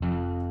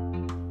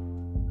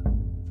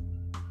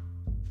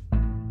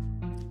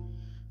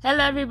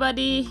Hello,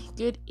 everybody.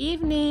 Good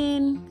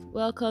evening.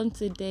 Welcome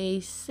to day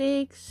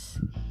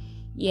 6.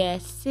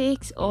 Yes,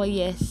 6 or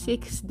yes,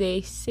 6 day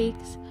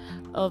 6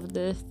 of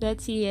the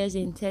 30 years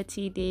in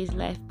 30 days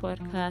life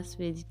podcast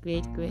with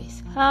Great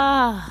Grace.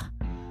 God,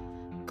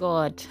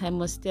 I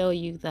must tell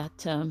you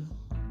that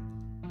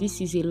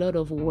this is a lot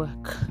of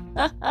work.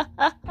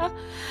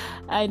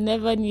 I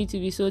never knew it to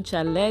be so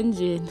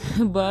challenging,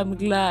 but I'm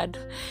glad.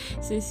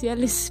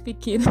 Sincerely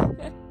speaking.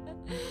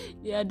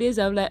 There are days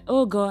I'm like,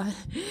 oh God,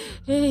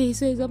 hey,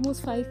 so it's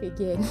almost 5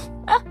 again.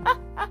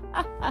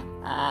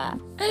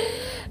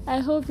 I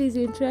hope it's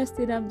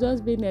interesting. I'm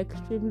just being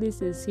extremely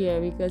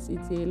sincere because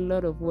it's a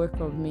lot of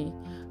work of me,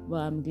 but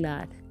I'm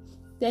glad.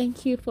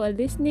 Thank you for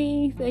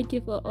listening. Thank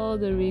you for all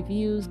the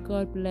reviews.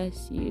 God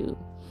bless you.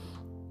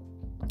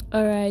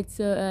 All right,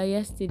 so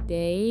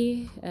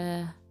yesterday,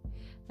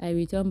 I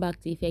returned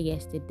back to Ife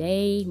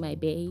yesterday, my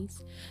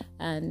base,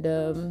 and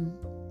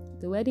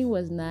the wedding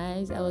was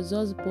nice. I was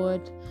just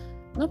bored.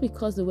 Not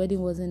because the wedding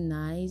wasn't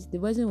nice. The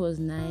wedding was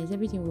nice.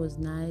 Everything was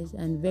nice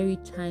and very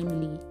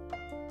timely.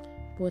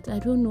 But I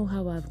don't know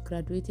how I've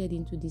graduated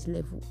into this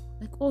level.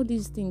 Like, all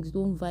these things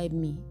don't vibe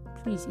me.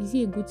 Please, is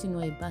it a good thing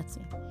or a bad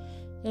thing?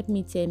 Help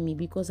me, tell me,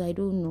 because I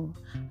don't know.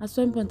 At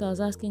some point, I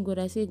was asking God,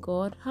 I said,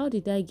 God, how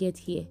did I get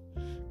here?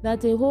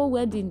 That a whole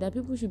wedding, that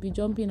people should be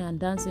jumping and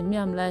dancing. Me,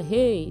 I'm like,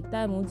 hey,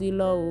 time uti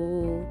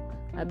low.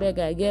 I beg,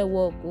 I get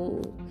work.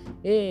 Oh.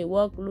 Hey,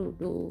 work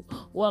load. Oh.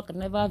 Work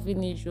never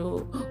finish. Oh.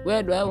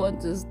 Where do I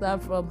want to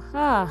start from?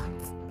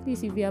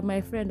 Please, if you are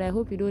my friend, I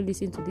hope you don't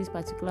listen to this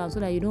particular one so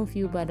that you don't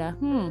feel bad.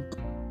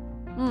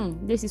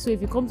 This is so.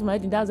 If you come to my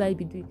wedding, that's how I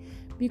be doing.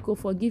 Biko,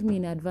 forgive me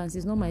in advance.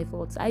 It's not my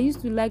fault. I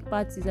used to like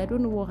parties. I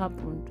don't know what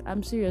happened.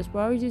 I'm serious.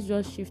 Priorities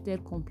just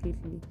shifted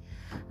completely.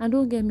 And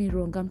don't get me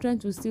wrong, I'm trying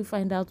to still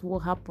find out what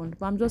happened.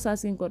 But I'm just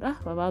asking God,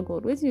 Baba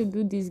God, wait till you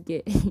do this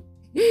girl.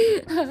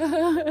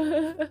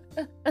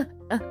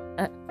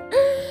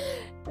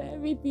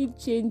 Everything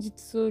changed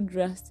so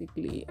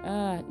drastically.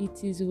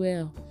 It is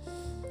well.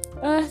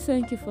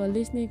 Thank you for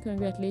listening.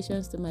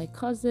 Congratulations to my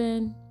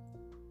cousin.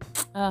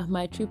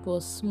 My trip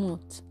was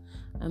smooth.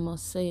 I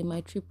must say,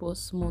 my trip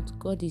was smooth.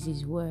 God is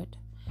his word.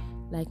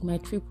 Like, my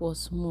trip was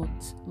smooth.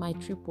 My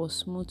trip was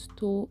smooth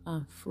to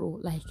and fro.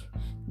 Like,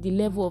 the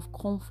level of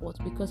comfort.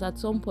 Because at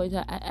some point,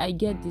 I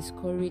get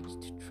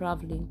discouraged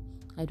traveling.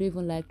 I don't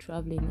even like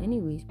traveling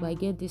anyways. But I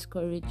get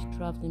discouraged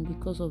traveling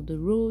because of the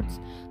roads.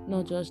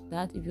 Not just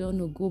that. If you want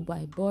to go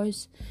by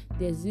bus,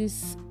 there's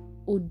this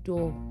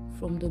odor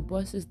from the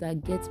buses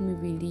that gets me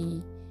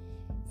really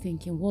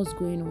thinking, what's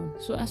going on?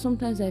 So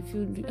sometimes I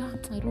feel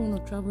I don't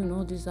want to travel in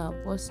all these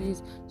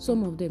buses.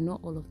 Some of them, not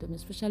all of them,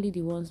 especially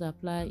the ones that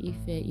apply if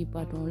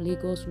Ibadan,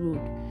 Lagos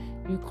Road.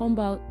 You come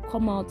out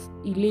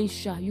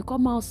Ilesha, you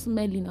come out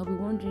smelling. I'll be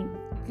wondering,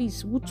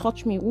 please, who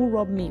touched me? Who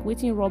rubbed me?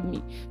 Waiting rub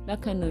me?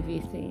 That kind of a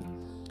thing.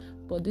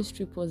 But this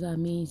trip was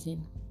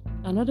amazing.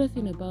 Another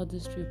thing about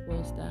this trip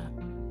was that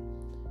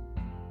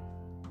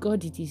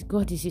God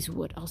is his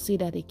word. I'll say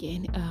that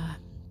again.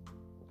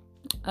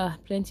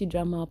 Plenty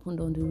drama happened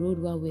on the road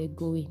while we're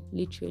going.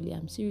 Literally,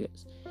 I'm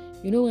serious.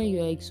 You know, when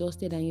you're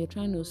exhausted and you're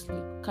trying to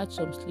sleep, catch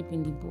some sleep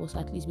in the bus,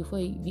 at least before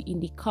you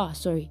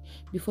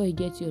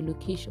get to your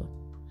location.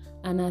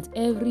 And at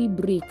every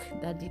break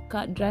that the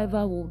car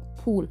driver will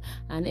pull,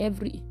 and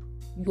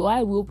your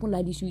eye will open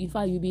like this. In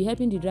fact, you'll be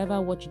helping the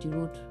driver watch the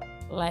road.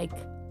 Like,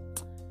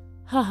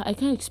 I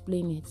can't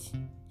explain it.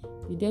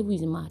 The devil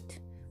is mad.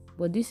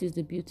 But this is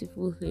the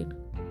beautiful thing.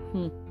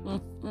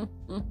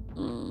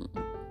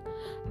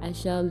 I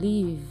shall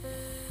live,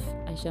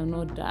 I shall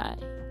not die.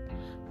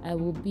 I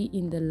will be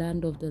in the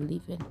land of the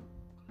living,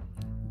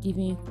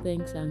 giving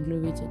thanks and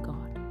glory to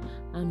God.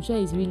 I'm sure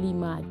he's really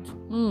mad.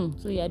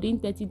 So you're doing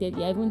 30 days,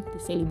 you're even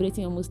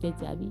celebrating almost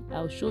 30, Abby.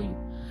 I'll show you.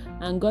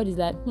 And God is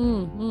like,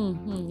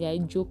 you're a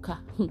joker.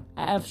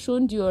 I have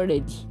shown you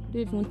already.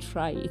 Don't even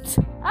try it.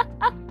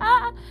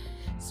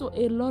 So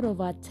a lot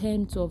of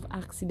attempts of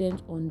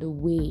accidents on the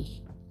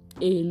way.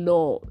 A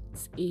lot.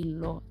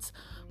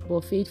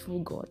 But faithful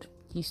God.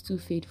 He's too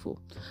faithful.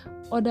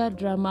 Other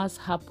dramas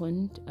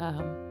happened.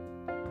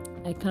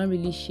 I can't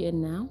really share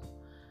now,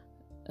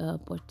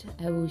 but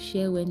I will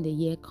share when the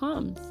year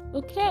comes.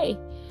 Okay.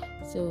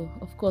 So,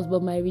 of course,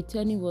 but my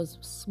returning was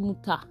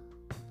smoother.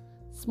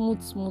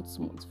 Smooth.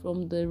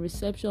 From the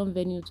reception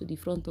venue to the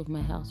front of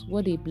my house.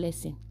 What a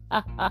blessing.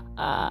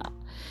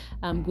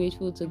 I'm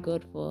grateful to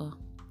God for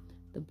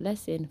the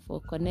blessing, for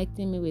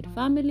connecting me with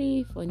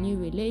family, for new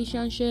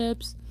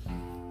relationships.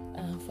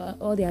 For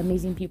all the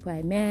amazing people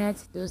I met,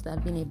 those that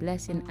have been a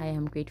blessing, I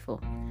am grateful.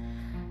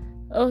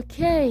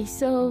 Okay,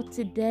 so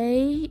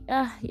today,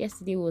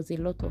 yesterday was a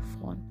lot of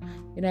fun.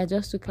 I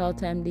just took out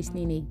time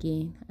listening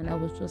again, and I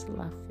was just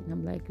laughing.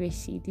 I'm like,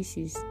 Gracie, this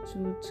is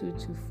too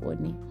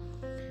funny.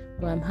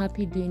 But I'm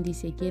happy doing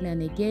this again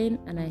and again,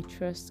 and I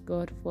trust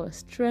God for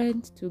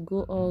strength to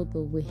go all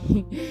the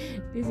way.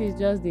 This is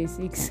just day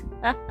 6.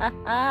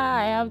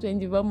 I have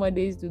 24 more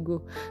days to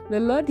go. The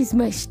Lord is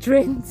my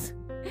strength.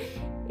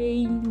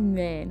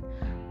 Amen.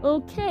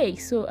 Okay,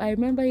 so I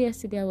remember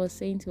yesterday I was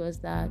saying to us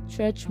that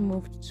church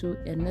moved to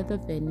another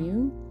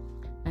venue,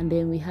 and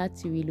then we had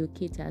to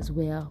relocate as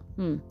well.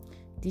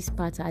 This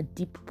part are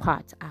deep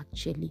part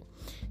actually.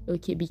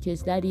 Okay,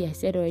 because daddy, I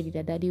said already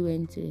that daddy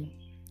went to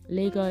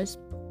Lagos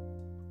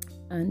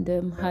and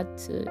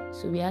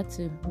we had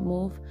to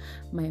move.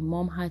 My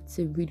mom had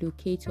to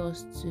relocate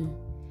us to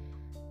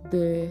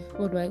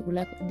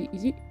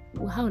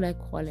how would I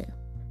call it?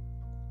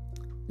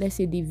 Let's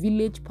say the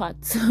village part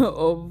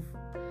of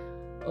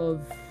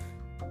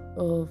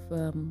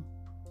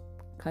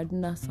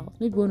Kaduna South,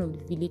 maybe one of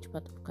the village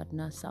part of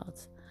Kaduna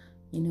South.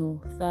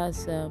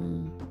 That's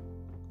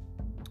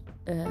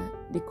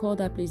they call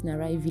that place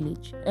Narai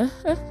Village.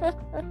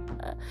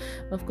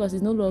 Of course,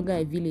 it's no longer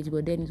a village,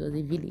 but then it was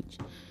a village.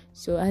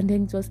 So, and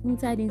then it was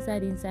inside,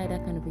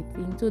 that kind of a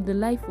thing. So the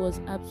life was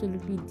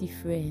absolutely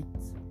different.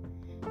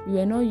 You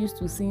were not used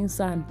to seeing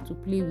sand to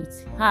play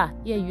with.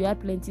 Here you had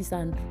plenty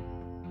sand.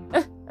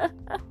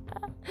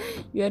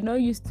 You are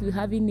not used to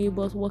having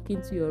neighbors walk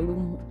into your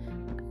room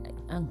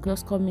and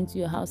just come into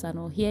your house and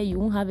all. Here you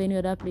won't have any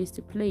other place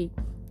to play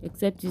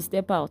except you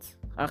step out.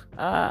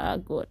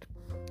 God.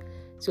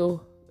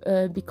 So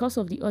because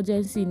of the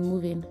urgency in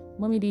moving,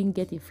 mommy didn't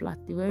get a flat.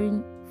 They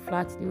weren't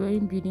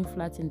building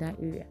flats in that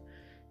area.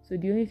 So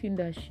the only thing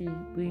that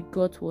we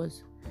got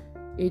was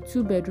a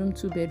two bedroom,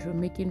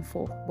 making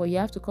 4. But you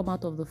have to come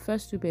out of the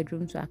first 2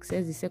 bedroom to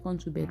access the second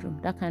 2 bedroom.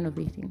 That kind of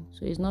a thing.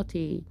 So it's not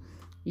you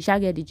shall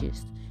get the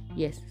gist.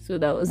 Yes, so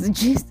that was the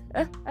gist.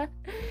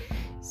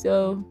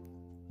 So,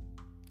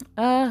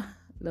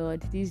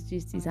 Lord, this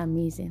gist is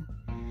amazing.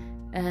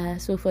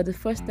 So for the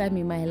first time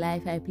in my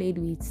life, I played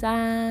with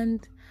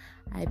sand.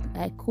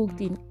 I cooked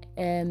in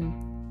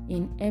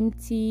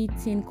empty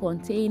tin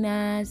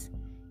containers,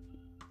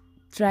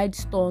 tried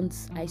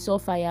stunts. I saw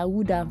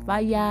firewood and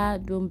fire.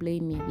 Don't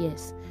blame me.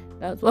 Yes,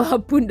 that's what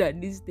happened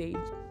at this stage.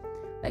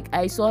 Like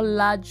I saw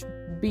large,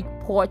 big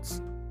pots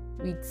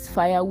with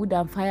firewood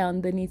and fire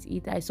underneath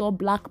it. I saw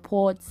black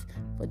pots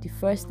for the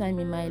first time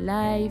in my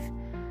life.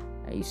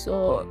 I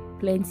saw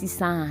plenty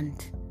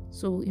sand.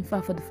 So in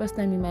fact, for the first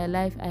time in my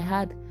life, I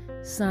had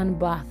sand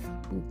bath,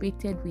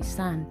 baked with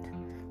sand.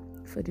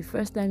 For the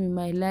first time in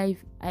my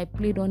life, I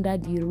played under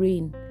the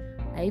rain.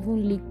 I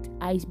even licked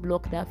ice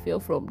block that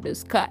fell from the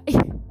sky.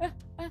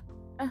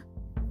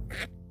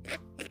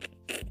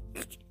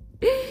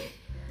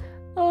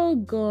 Oh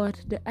God,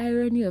 the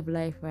irony of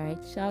life, right?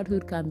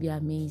 Childhood can be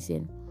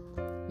amazing.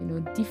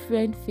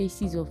 Different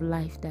phases of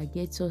life that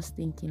gets us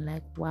thinking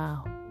like,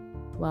 wow,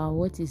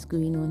 what is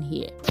going on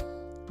here?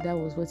 That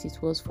was what it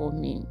was for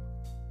me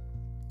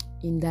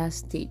in that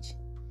stage,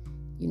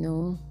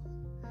 so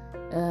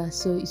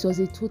it was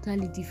a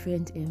totally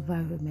different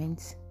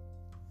environment,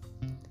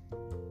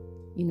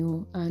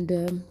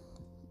 and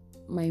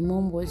my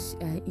mom was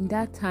in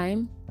that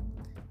time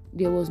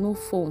there was no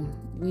phone.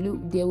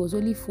 There was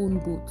only phone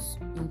booths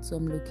in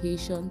some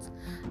locations,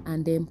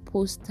 and then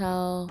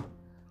postal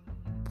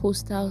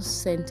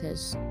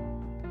centers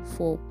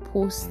for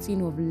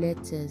posting of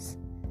letters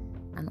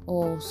and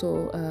all.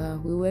 So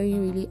we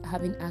weren't really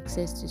having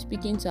access to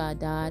speaking to our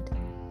dad.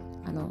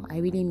 I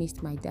really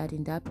missed my dad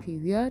in that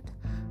period.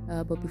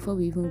 But before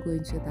we even go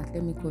into that,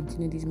 let me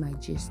continue. This is my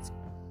gist.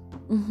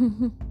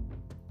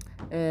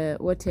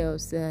 What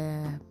else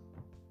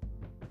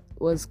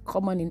was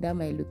common in that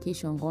my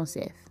location?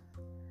 Gonsef.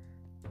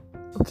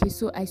 Okay,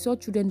 so I saw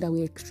children that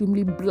were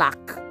extremely black.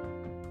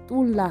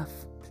 Don't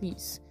laugh,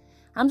 please.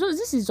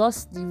 This is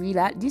just the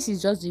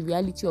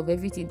reality of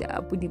everything that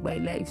happened in my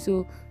life.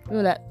 So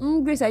you're like,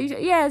 Grace, are you sure?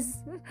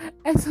 Yes,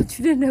 I saw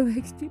children that were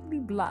extremely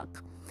black,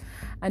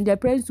 and their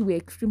parents were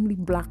extremely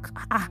black.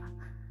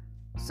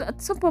 So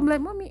at some point, I'm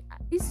like, Mommy,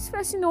 is this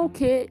person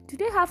okay? Do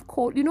they have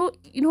cold?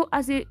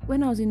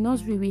 When I was in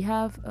nursery,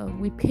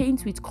 we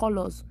paint with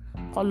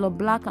color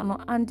black,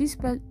 and these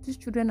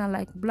children are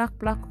like black,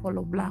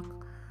 color black.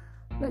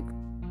 Like,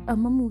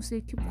 Mama will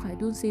say, keep quiet,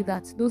 don't say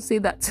that.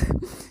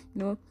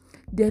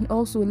 Then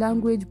also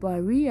language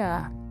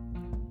barrier.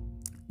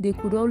 They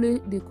could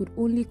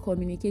only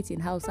communicate in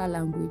Hausa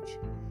language,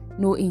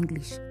 no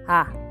English.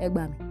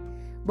 Egbami.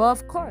 But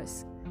of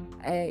course,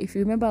 if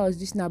you remember, I was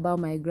just about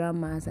my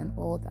grandmas and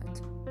all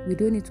that. We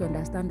don't need to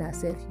understand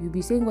ourselves. You'll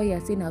be saying what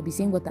you're saying, I'll be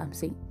saying what I'm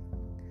saying.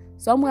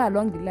 Somewhere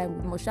along the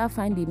line, we must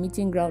find a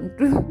meeting ground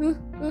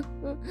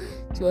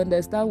to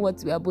understand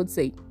what we are both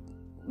saying.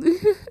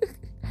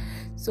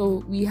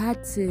 So we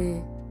had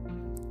to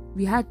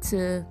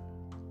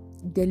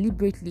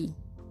deliberately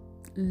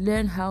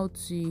learn how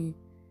to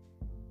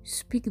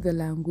speak the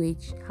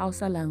language,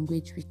 Hausa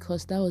language,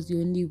 because that was the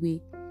only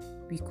way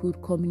we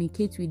could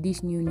communicate with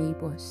these new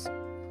neighbors.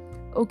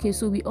 Okay,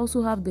 so we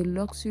also have the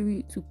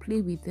luxury to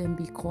play with them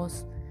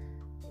because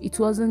it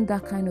wasn't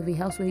that kind of a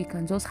house where you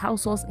can just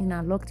house us in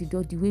and lock the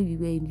door the way we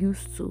were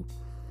used to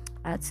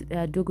at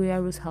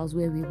Dogoyaru's house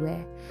where we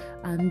were.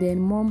 And then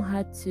mom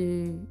had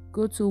to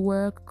go to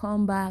work,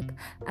 come back,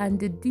 and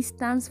the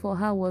distance for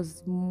her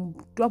was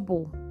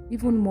double,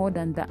 even more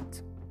than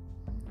that,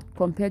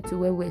 compared to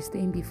where we were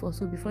staying before.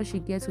 So before she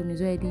gets home,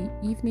 it's already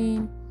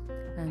evening,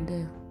 and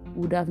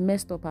would have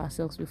messed up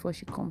ourselves before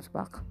she comes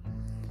back.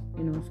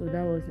 So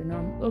that was the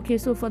norm. Okay,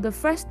 so for the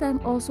first time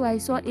also I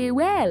saw a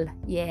whale.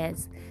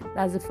 Yes,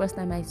 that's the first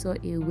time I saw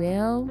a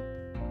whale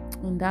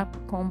on that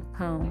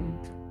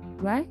compound,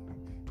 right?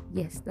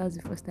 Yes, that's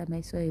the first time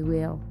I saw a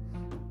whale.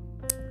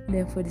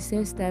 Then for the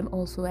first time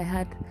also I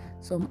had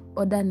some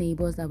other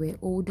neighbors that were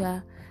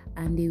older,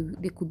 and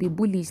they could be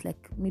bullies,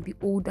 like maybe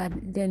older,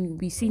 then you'll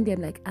be seeing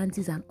them like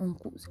aunties and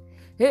uncles.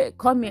 Hey,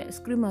 come here,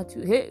 scream at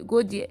you. Hey,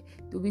 go there.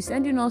 They'll be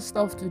sending us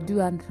stuff to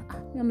do, and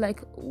I'm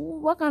like,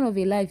 what kind of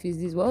a life is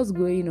this? What's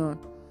going on?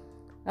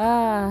 Do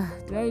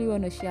I really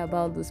want to share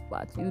about this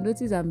part? You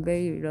notice I'm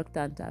very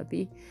reluctant,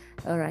 Abby.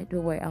 All right,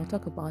 don't worry, I'll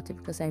talk about it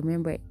because I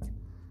remember it.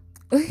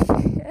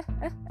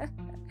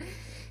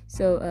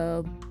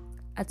 So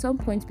at some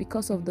point,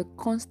 because of the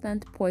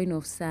constant pouring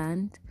of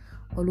sand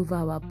all over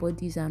our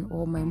bodies and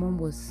all, my mom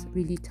was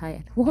really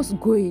tired. What's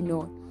going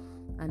on?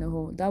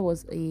 And that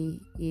was a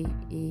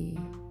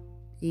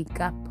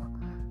gap.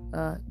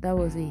 That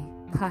was a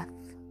path.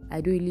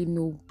 I don't really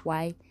know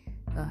why.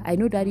 I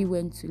know Daddy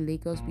went to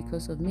Lagos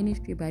because of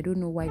ministry, but I don't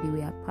know why they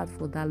were apart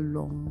for that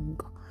long,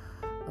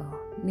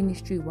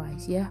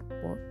 ministry-wise. Yeah,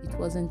 but it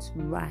wasn't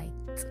right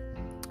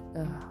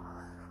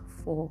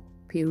for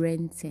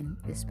parenting,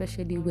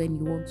 especially when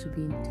you want to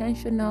be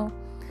intentional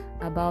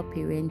about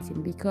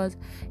parenting, because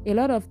a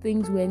lot of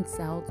things went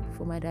south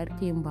before my dad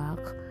came back.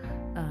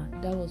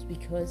 That was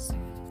because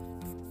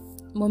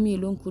mommy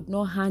alone could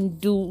not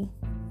handle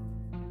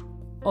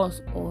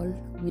us all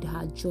with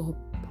her job.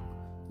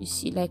 You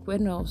see, like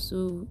when I was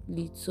so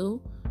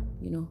little,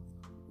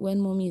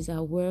 when mommy is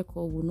at work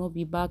or will not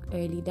be back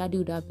early, daddy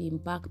would have been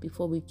back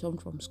before we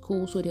returned from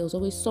school, so there was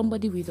always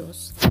somebody with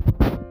us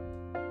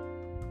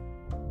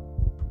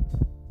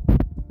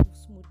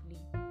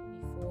smoothly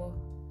before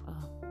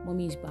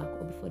mommy is back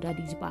or before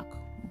daddy is back,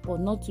 but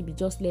not to be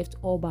just left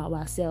all by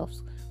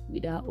ourselves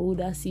with our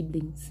older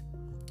siblings.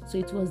 So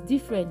it was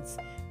different.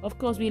 Of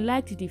course, we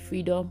liked the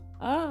freedom,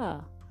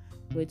 but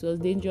it was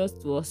dangerous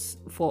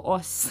for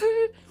us.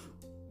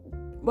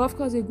 But of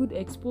course, a good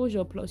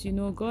exposure, plus,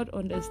 God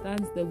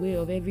understands the way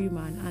of every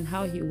man and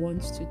how he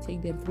wants to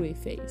take them through a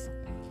phase.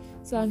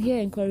 So I'm here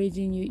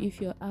encouraging you, if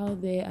you're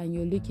out there and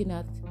you're looking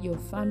at your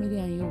family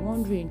and you're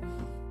wondering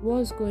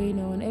what's going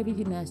on,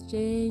 everything has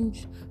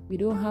changed, we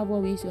don't have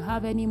what we used to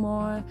have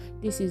anymore,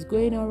 this is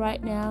going on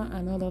right now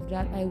and all of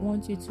that, I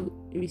want you to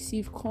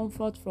receive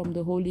comfort from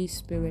the Holy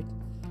Spirit.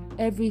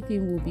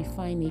 Everything will be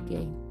fine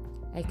again.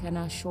 I can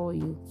assure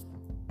you,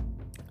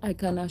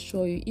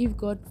 if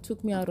God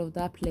took us out of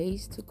that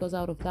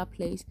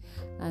place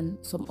and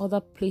some other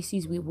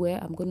places we were,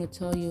 I'm going to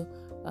tell you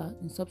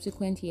in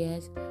subsequent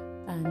years,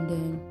 and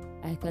then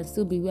I can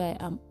still be where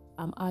I'm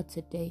at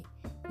today.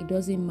 It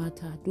doesn't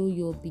matter, though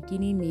your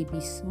beginning may be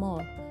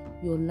small,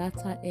 your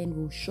latter end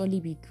will surely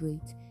be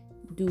great.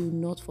 Do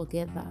not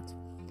forget that.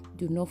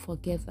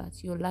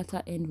 Your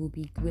latter end will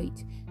be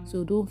great.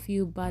 So don't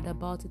feel bad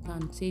about it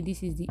and say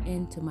this is the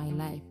end to my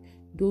life.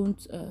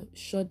 Don't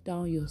shut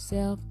down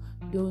yourself.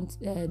 Don't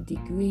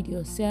degrade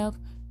yourself.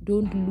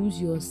 Don't lose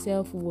your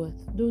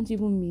self-worth. Don't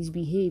even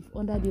misbehave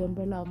under the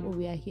umbrella of,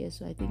 we are here,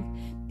 so I think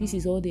this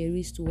is all there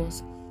is to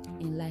us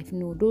in life.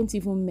 No, don't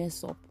even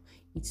mess up.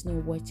 It's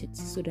not worth it,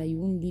 so that you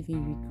won't live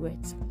in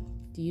regret.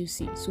 Do you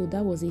see? So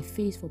that was a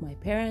phase for my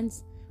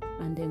parents,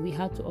 and then we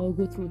had to all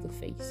go through the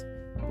phase.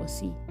 But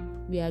see,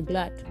 we are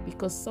glad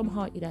because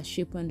somehow it has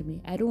shaped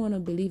me. I don't want to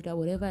believe that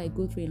whatever I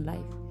go through in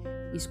life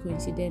is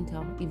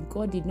coincidental. If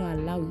God did not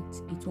allow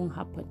it, it won't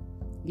happen.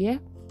 Yeah?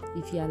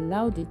 If He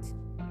allowed it,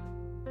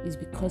 it's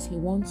because He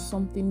wants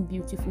something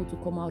beautiful to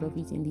come out of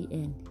it in the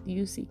end. Do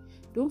you see?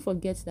 Don't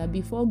forget that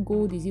before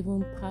gold is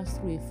even passed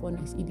through a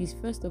furnace, it is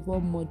first of all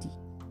muddy.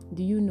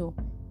 Do you know?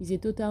 It's a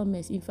total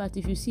mess. In fact,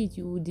 if you see it,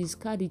 you will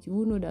discard it. You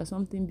will know that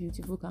something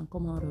beautiful can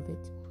come out of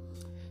it.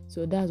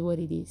 So that's what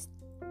it is.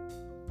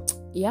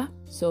 Yeah?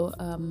 So,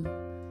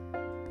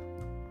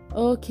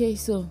 okay,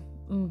 so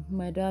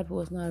my dad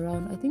was not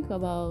around, I think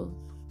about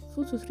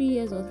 2 to 3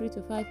 years or 3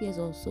 to 5 years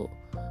or so.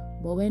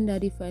 But when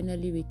daddy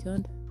finally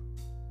returned,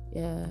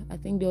 I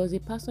think there was a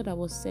pastor that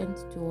was sent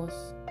to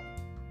us,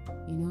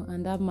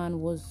 and that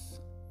man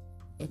was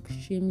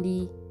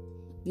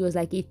he was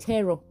like a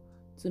terror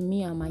to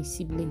me and my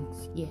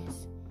siblings.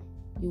 Yes,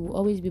 he will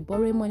always be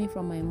borrowing money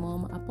from my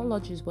mom.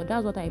 Apologies, but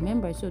that's what I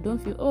remember. So don't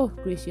feel,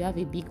 Grace, you have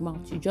a big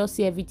mouth, you just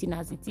say everything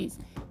as it is.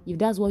 If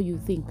that's what you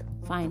think,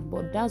 fine,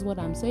 but that's what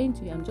I'm saying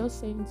to you. I'm just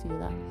saying to you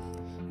that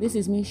this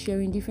is me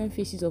sharing different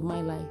phases of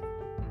my life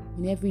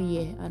in every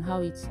year and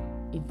how it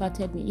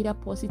impacted me either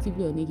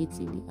positively or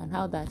negatively, and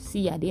how that,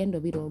 at the end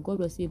of it all, God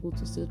was able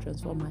to still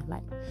transform my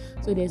life.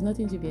 So there's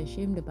nothing to be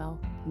ashamed about,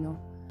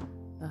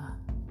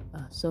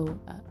 so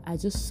I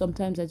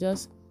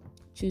just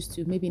choose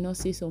to maybe not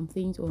say some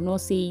things or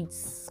not say it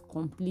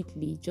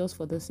completely, just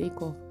for the sake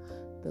of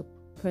the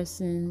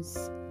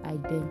person's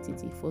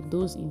identity, for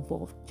those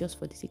involved, just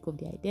for the sake of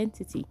the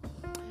identity.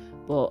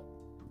 But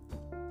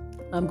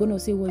I'm going to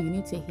say what you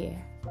need to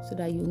hear, so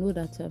that you know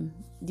that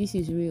this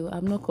is real.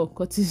 I'm not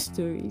concocting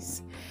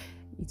stories.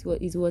 It's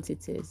what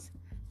it is,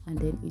 and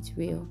then it's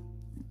real.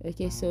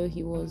 Okay, so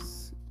he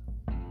was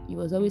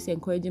always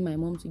encouraging my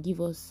mom to give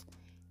us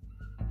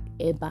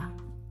eba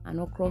and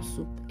okra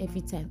soup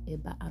every time.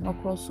 Eba and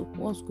okra soup.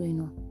 What's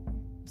going on?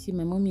 See,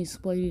 my mommy is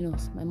spoiling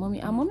us. Our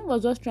mommy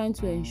was just trying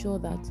to ensure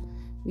that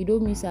we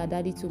don't miss our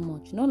daddy too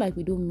much. Not like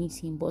we don't miss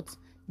him, but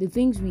the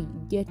things we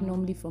get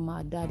normally from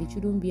our dad, it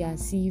shouldn't be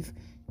as if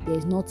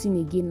there's nothing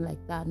again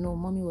like that. No,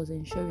 mommy was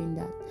ensuring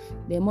that.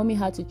 Then mommy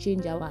had to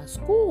change our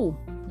school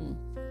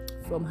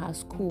from her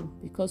school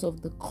because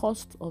of the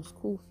cost of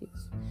school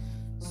fees.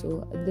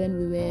 So then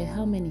we were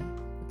how many?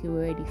 Okay, we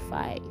were already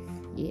 5.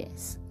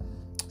 Yes.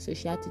 So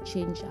she had to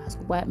change her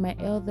school. But my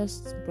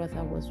eldest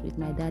brother was with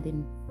my dad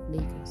in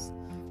Lagos.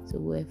 So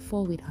we were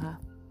 4 with her.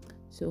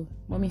 So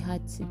mommy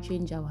had to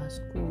change our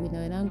school.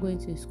 We're now going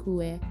to a school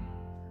where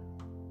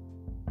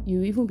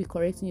you even be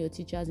correcting your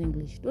teacher's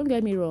English. Don't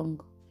get me wrong.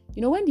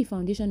 When the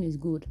foundation is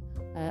good,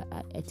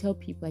 I tell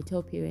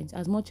parents,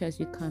 as much as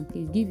you can,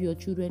 please give your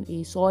children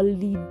a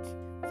solid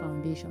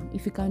foundation.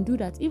 If you can do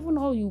that, even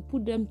all you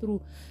put them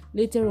through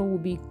later on will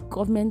be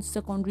government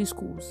secondary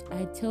schools.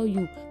 I tell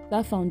you,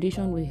 that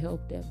foundation will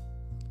help them.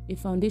 A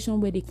foundation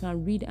where they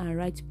can read and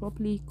write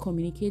properly,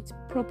 communicate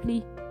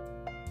properly,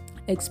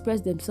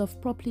 express themselves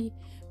properly,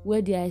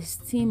 where their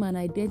esteem and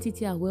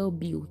identity are well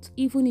built.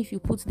 Even if you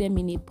put them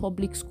in a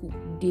public school,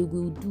 they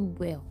will do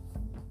well.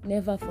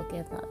 Never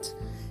forget that.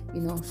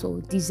 So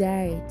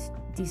desire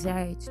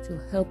it to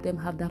help them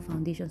have that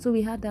foundation. So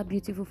we had that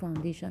beautiful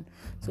foundation.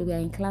 So we are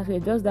in class, we're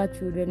just that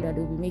children that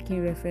they'll be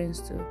making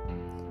reference to.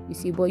 You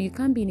see, but you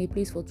can't be in a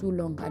place for too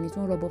long and it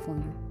won't rub off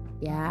on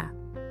you. Yeah.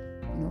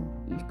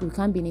 You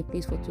can't be in a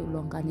place for too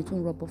long and it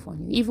won't rub off on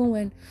you. Even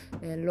when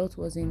Lot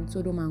was in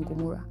Sodom and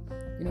Gomorrah,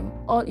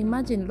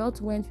 imagine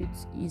Lot went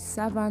with his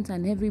servant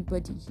and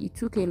everybody. He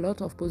took a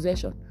lot of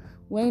possession.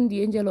 When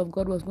the angel of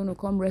God was going to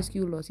come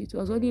rescue Lot, it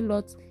was only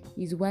Lot,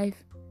 his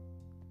wife,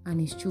 and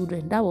his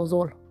children. That was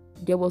all.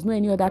 There was no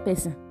any other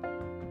person.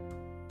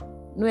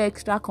 No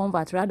extra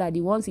convert. Rather,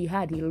 the ones he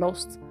had, he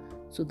lost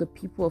to the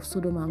people of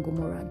Sodom and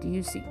Gomorrah. Do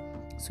you see?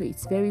 So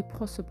it's very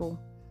possible.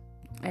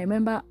 I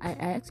remember I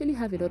actually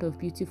have a lot of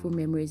beautiful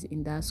memories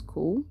in that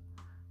school.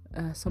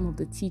 Some of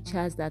the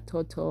teachers that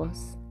taught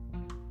us.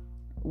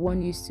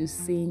 One used to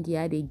sing. He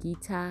had a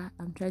guitar.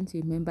 I'm trying to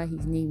remember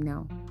his name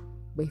now.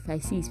 But if I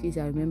see his face,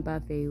 I remember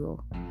very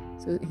well.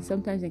 So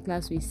sometimes in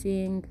class we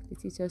sing the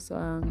teacher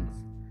songs.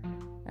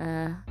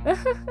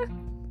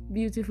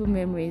 Beautiful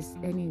memories.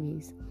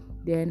 Anyways,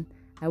 then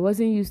I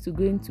wasn't used to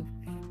going to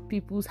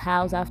people's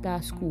house after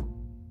school.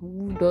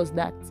 Who does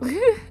that?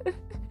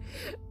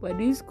 But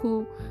this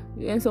school,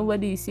 when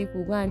somebody is sick,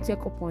 we'll go and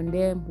check up on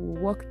them.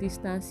 We'll walk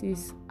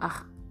distances.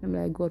 I'm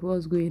like, God,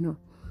 what's going on?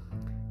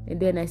 And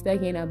then I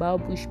start hearing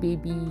about bush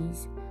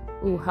babies.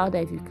 Oh, how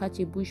that if you catch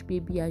a bush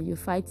baby and you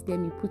fight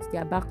them, you put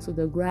their back to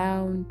the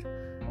ground,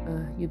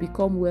 you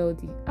become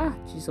wealthy.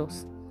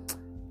 Jesus.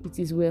 It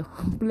is well.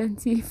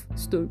 Plenty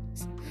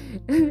stories.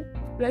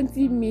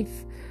 Plenty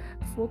myth,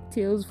 folk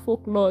tales,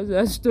 folklore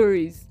and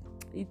stories.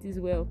 It is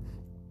well.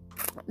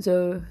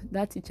 So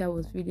that teacher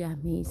was really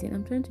amazing.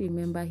 I'm trying to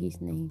remember his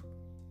name.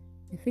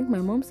 I think my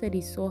mom said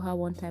he saw her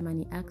one time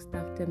and he asked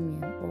after me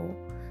and all.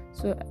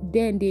 So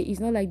then it's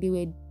not like they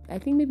were, I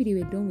think maybe they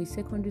were done with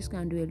secondary school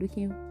and they were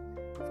looking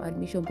for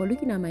admission. But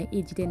looking at my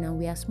age then, and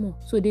we are small,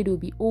 so they will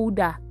be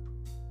older.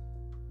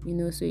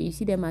 So you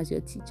see them as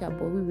your teacher,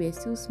 but we were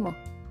still small.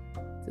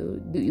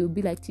 So you'll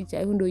be like teacher,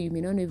 even though you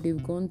may not know if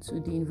they've gone to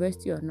the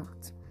university or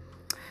not.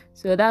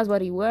 So that's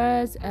what it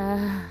was.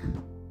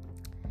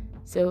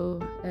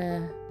 So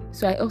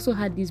I also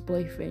had this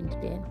boyfriend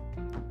then.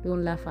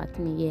 Don't laugh at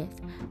me. Yes,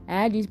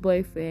 I had this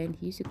boyfriend.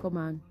 He used to come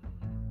and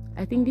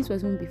I think this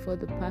was even before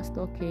the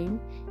pastor came.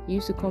 He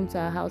used to come to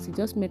our house. He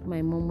just met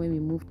my mom when we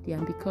moved there,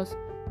 and because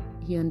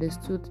he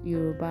understood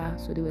Yoruba,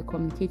 so they were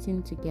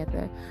communicating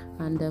together.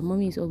 And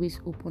mommy is always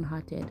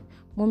open-hearted.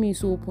 Mommy is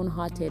so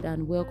open-hearted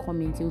and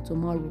welcoming till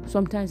tomorrow.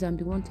 Sometimes I'm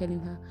the one telling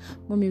her,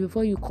 Mommy,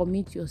 before you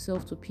commit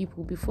yourself to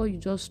people, before you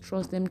just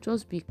trust them,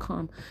 just be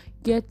calm.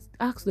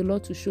 Ask the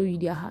Lord to show you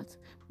their heart.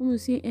 Mommy will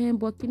say,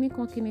 but kini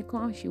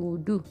she will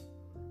do.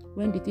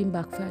 When the thing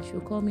backfires,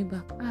 she'll call me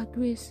back.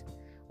 Grace.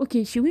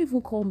 Okay, she will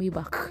even call me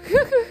back.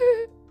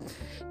 The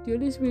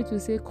Holy Spirit will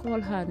say, call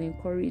her and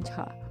encourage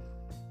her.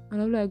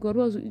 And I'm like, God,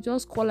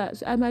 just call her.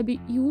 So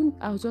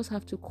I'll just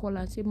have to call her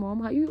and say,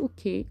 Mom, are you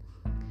okay?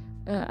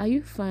 Are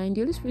you fine?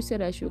 The Holy Spirit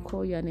said I should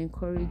call you and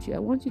encourage you. I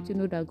want you to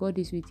know that God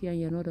is with you and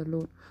you're not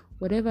alone.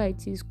 Whatever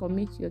it is,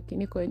 commit your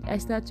kiniko. I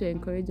start to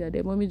encourage her.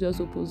 Then mommy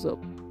just opens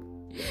up.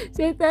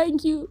 Say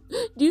thank you.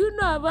 Do you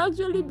know I've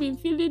actually been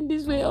feeling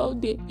this way all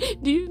day?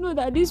 Do you know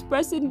that this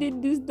person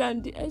did this, that?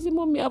 I say,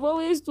 Mommy, I've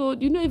always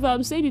told, if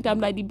I'm saying it, I'm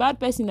like the bad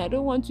person. I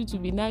don't want you to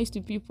be nice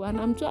to people. And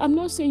I'm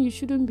not saying you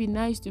shouldn't be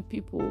nice to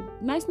people.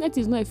 Niceness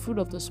is not a fruit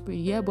of the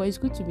spirit, yeah, but it's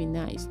good to be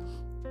nice.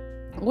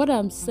 What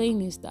I'm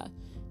saying is that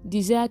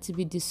desire to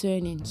be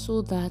discerning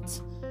so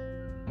that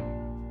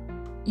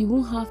you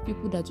won't have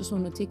people that just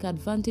want to take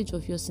advantage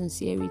of your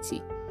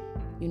sincerity.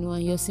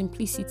 and your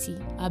simplicity,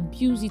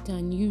 abuse it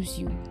and use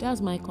you.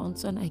 That's my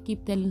concern. I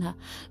keep telling her,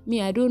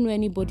 me, I don't know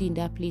anybody in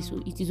that place.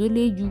 So it is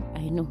only you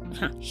I know.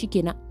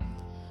 Shikena.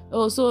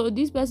 Oh, so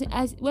this person,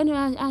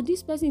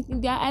 this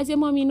person, I say,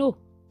 mommy, no.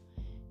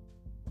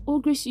 Oh,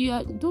 Grace,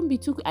 don't be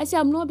too. I say,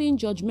 I'm not being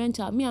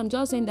judgmental. Me, I'm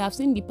just saying that I've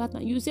seen the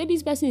pattern. You say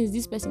this person is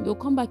this person, they'll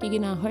come back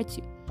again and hurt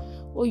you.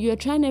 Or you're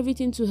trying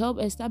everything to help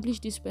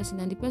establish this person,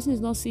 and the person is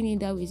not seeing it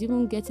that way. He's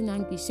even getting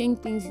angry, saying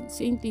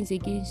things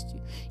against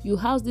you. You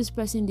house this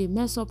person, they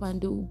mess up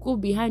and they'll go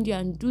behind you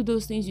and do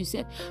those things you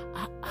said.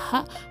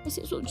 I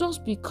said, so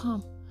just be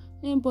calm.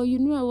 But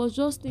I was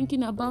just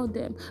thinking about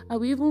them. I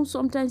will even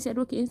sometimes said,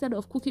 okay, instead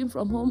of cooking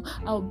from home,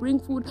 I'll bring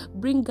food,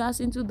 bring gas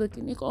into the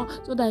clinic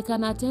so that I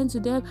can attend to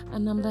them.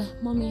 And I'm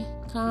like, mommy,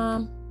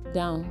 calm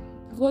down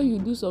before you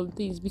do some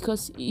things,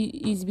 because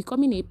it's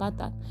becoming a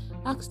pattern.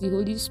 Ask the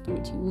Holy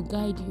Spirit, He will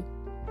guide you.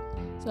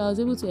 So I was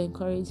able to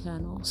encourage her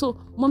and all. So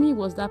mommy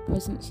was that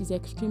person. She's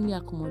extremely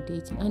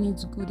accommodating, and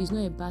it's good. It's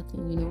not a bad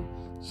thing,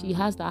 She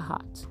has that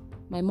heart.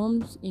 My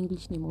mom's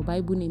English name or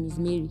Bible name is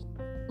Mary.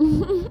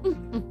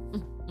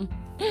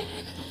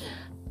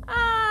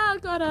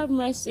 God have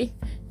mercy.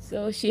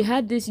 So she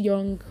had this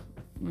young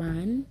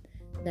man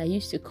that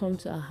used to come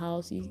to our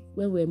house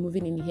when we were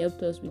moving in. He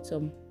helped us with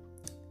some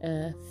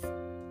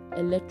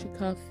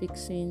electrical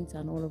fixings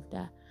and all of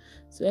that.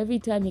 So every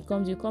time he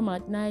comes, you come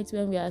at night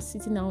when we are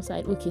sitting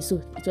outside. Okay,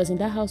 so it was in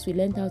that house we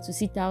learned how to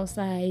sit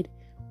outside,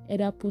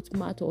 either put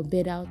mat or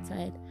bed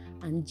outside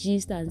and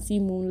gist and see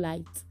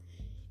moonlight.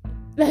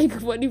 Like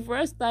for the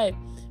first time,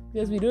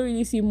 because we don't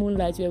really see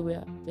moonlight where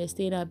we're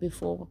staying at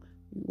before.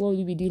 What will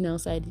you be doing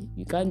outside?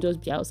 You can't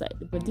just be outside.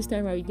 But this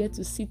time we get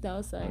to sit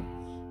outside.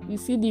 You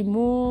see the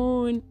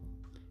moon.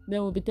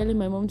 Then we'll be telling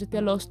my mom to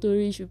tell us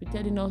stories. She'll be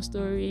telling us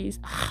stories.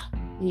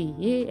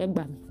 It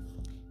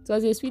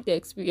was a sweet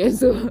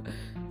experience. So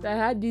I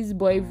had this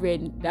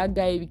boyfriend. That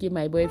guy became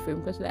my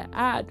boyfriend because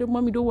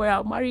mommy, don't worry,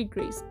 I'll marry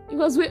Grace. He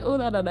was way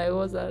older than I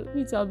was.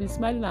 I'll be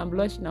smiling and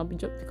blushing. I'll be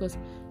because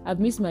I've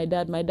missed my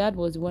dad. My dad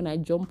was the one I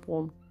jump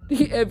on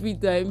every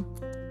time.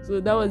 So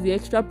that was the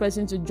extra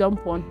person to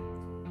jump on.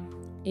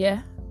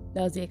 Yeah,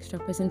 that was the extra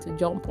person to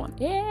jump on.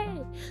 Yeah.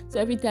 So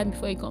every time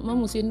before he comes,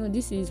 mom will say, no,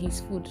 this is his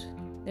food.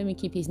 Let me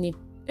keep his name.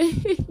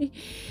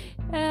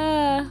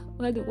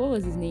 What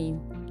was his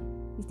name?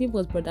 His name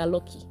was Brother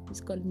Lucky.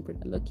 Let's call him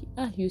Brother Lucky.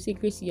 You say,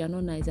 Gracie, you're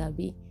not nice,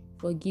 Abby.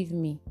 Forgive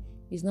me.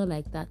 It's not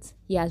like that.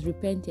 He has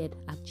repented,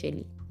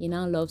 actually. He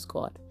now loves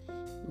God.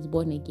 He's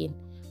born again.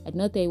 I did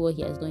not tell you what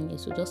he has done yet,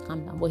 so just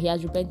calm down. But he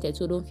has repented,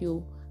 so don't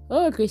feel,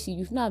 Gracie,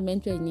 you've not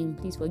mentioned his name.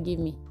 Please forgive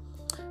me.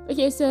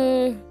 Okay,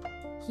 so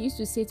he used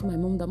to say to my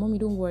mom that, mommy,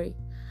 don't worry.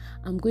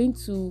 I'm going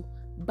to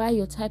buy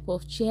your type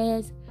of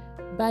chairs,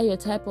 buy your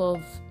type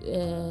of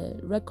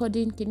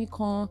recording. Can you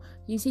call?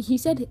 He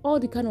said all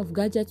the kind of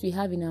gadgets we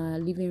have in our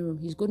living room,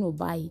 he's going to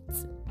buy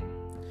it.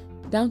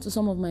 Down to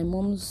some of my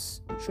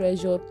mom's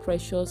treasured,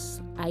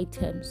 precious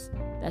items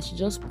that she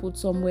just put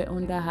somewhere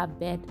under her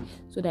bed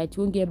so that it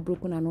won't get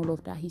broken and all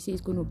of that. He says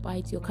he's going to buy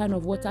it. Your kind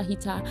of water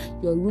heater,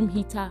 your room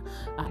heater,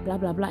 blah,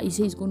 blah, blah. He says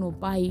he's going to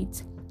buy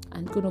it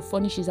and going to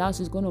furnish his house.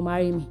 He's going to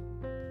marry me.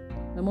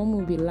 My mom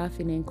will be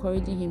laughing,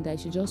 encouraging him that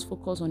he should just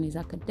focus on his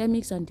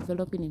academics and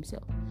developing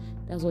himself.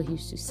 That's what he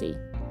used to say.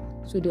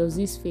 So there was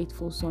this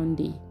fateful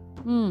Sunday.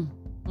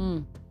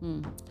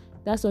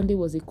 That Sunday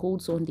was a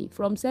cold Sunday.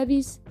 From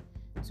service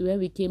to where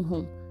we came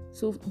home.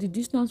 So the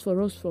distance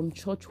for us from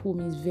church home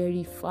is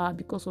very far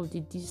because of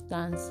the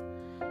distance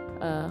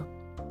where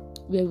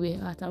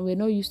we're at. And we're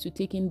not used to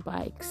taking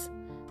bikes.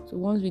 So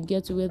once we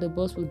get to where the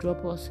bus will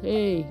drop us,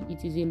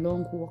 it is a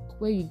long walk.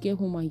 Where you get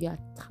home and you're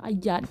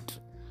tired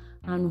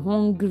and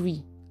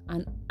hungry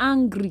and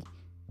angry.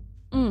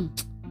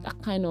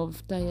 That kind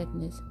of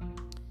tiredness.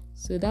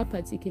 So that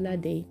particular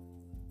day,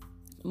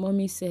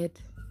 mommy said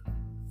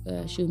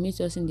she'll meet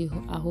us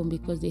at home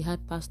because they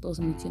had pastor's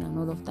meeting and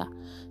all of that.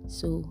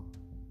 So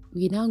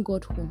we now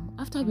got home.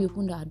 After we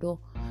opened our door,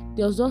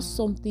 there was just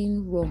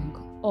something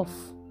wrong, off.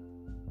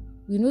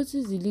 We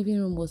noticed the living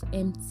room was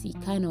empty,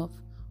 kind of.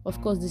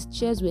 Of course, the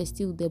chairs were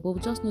still there, but we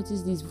just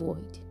noticed this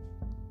void.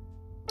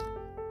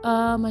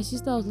 My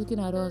sister was looking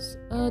at us.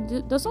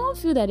 Does someone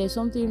feel that there's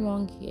something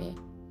wrong here?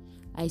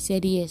 I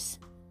said yes.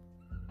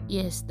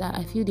 Yes, that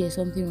I feel there's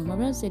something wrong. My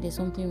brother said there's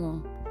something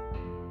wrong.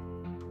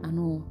 I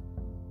know.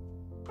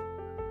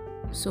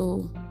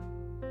 So,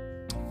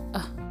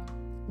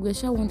 we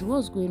shall wonder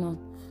what's going on.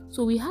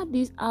 So we had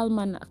this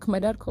almanac. My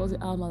dad calls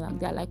it almanac.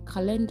 They're like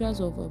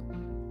calendars of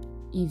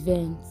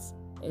events,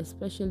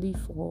 especially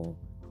for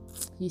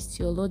his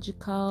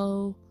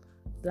theological,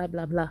 blah,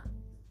 blah, blah.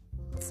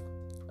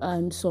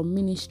 And some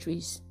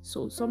ministries.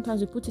 So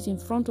sometimes we put it in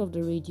front of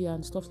the radio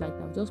and stuff like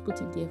that. We just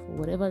put it there for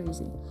whatever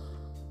reason.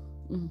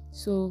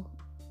 So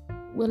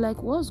we're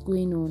like, what's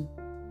going on?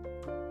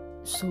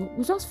 So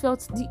we just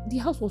felt the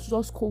house was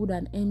just cold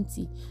and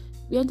empty.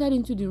 We entered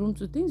into the room,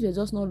 so things were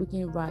just not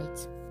looking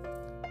right.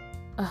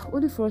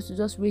 Only for us to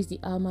just raise the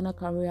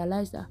almanac and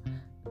realize that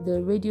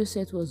the radio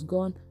set was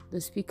gone,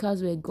 the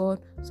speakers were gone,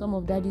 some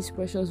of daddy's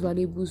precious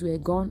valuables were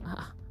gone.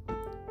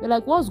 We're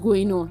like, what's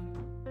going on?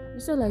 We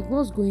said, like,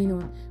 what's going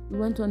on? We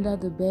went under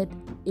the bed.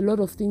 A lot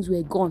of things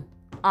were gone.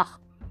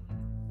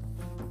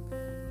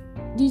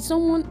 Did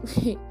someone...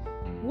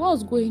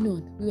 What's going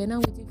on? We were now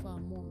waiting for our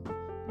mom.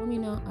 Mommy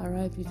now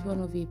arrived with one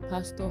of a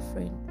pastor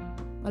friend.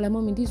 I'm like,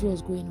 Mommy, this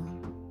was going on.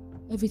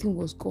 Everything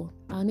was gone.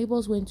 Our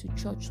neighbors went to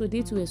church, so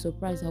they too were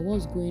surprised at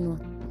what's going on.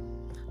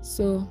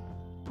 So,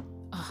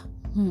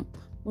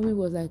 Mommy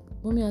was like,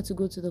 Mommy had to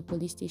go to the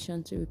police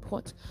station to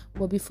report.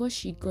 But before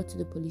she got to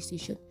the police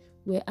station,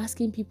 we were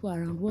asking people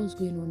around what's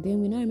going on. Then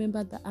we now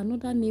remember that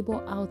another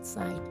neighbor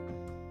outside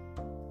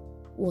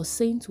was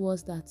saying to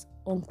us that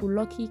Uncle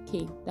Lucky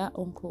came. That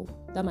uncle,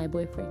 that my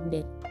boyfriend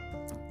then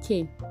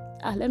came.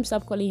 Let me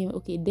stop calling him.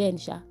 Okay, then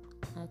Sha.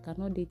 I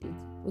cannot date it.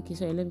 Okay,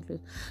 sorry, let me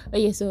close.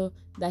 Okay, so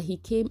that he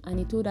came and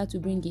he told her to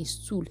bring a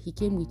stool. He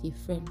came with a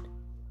friend.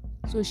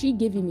 So she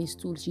gave him a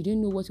stool. She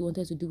didn't know what he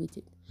wanted to do with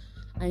it.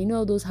 And you know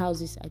all those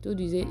houses, I told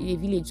you, it's a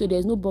village, so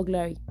there's no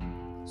burglary.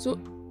 So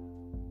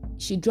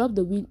she dropped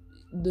the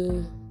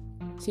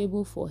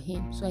table for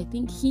him. So I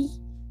think he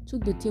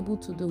took the table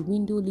to the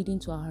window leading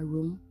to our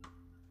room.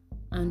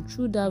 And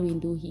through that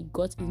window, he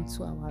got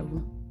into our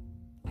room.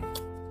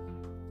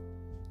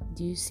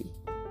 Do you see?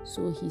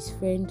 So his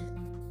friend,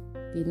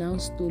 they now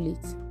stole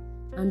it.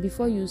 And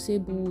before you say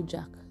boo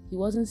Jack, he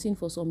wasn't seen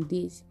for some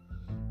days.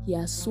 He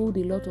has sold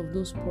a lot of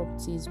those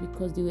properties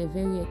because they were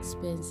very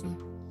expensive.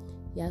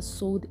 He has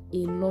sold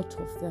a lot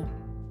of them.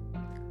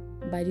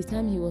 By the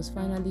time he was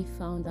finally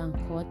found and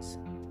caught,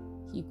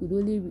 we could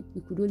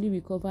only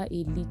recover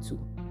a little.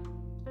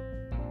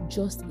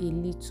 Just a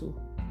little.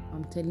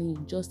 I'm telling you,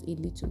 just a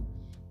little.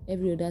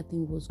 Every other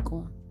thing was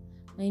gone.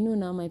 I know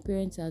now my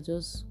parents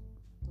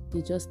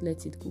they just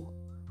let it go.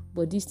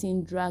 But this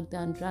thing dragged.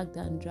 And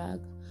later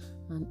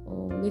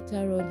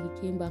on, he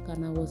came back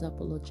and I was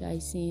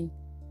apologizing.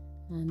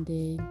 And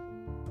then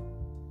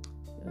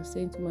I was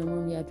saying to my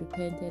mom he had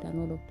repented and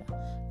all of that.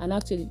 And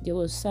actually, there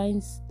was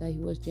signs that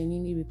he was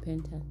genuinely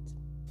repentant.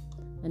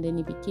 And then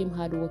he became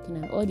hardworking.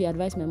 And all the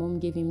advice my mom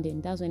gave him then,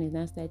 that's when he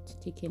now started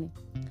taking it.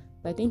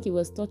 But I think he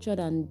was tortured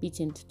and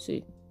beaten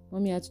too.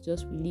 Mommy had to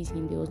just release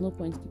him. There was no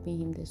point keeping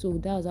him there. So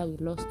that was how we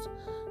lost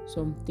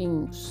some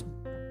things.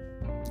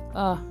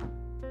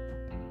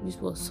 This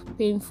was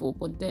painful,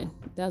 but then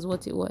that's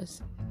what it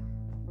was.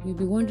 You'll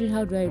be wondering,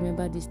 how do I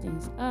remember these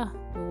things?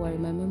 Don't worry,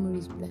 my memory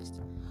is blessed.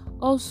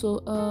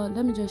 Also,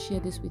 let me just share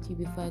this with you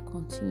before I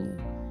continue.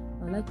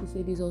 I'd like to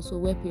say this also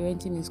where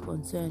parenting is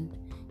concerned.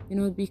 You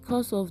know,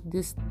 because of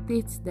the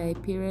state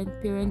that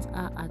parents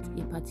are at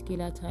a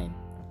particular time,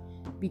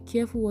 be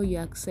careful what you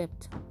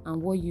accept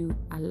and what you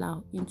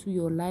allow into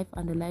your life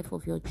and the life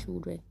of your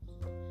children.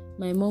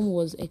 My mom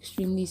was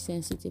extremely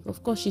sensitive.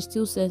 Of course, she's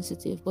still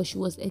sensitive, but she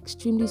was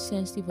extremely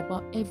sensitive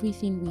about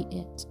everything we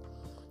ate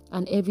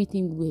and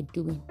everything we were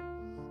doing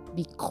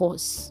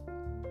because,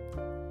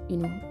 you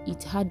know,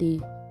 it had a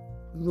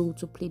role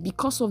to play.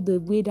 Because of the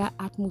way that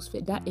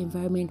atmosphere, that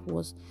environment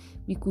was,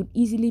 we could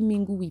easily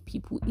mingle with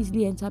people,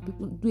 easily enter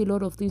people, do a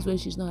lot of things when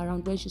she's not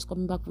around. When she's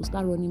coming back, we'll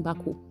start running back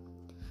home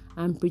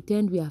and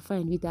pretend we are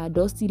fine with our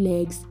dusty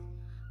legs,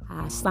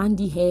 our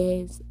sandy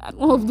hairs, and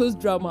all of those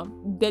drama,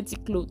 dirty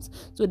clothes.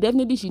 So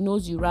definitely she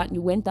knows you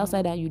went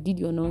outside and you did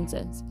your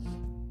nonsense.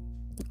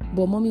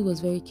 But mommy was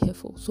very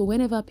careful. So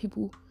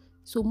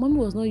mommy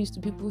was not used to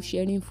people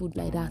sharing food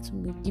like that,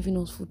 giving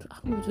us food.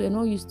 We were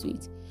not used to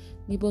it.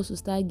 Neighbors would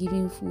start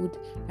giving food.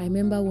 I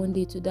remember one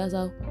day too, that's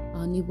how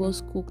our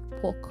neighbors cooked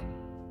pork.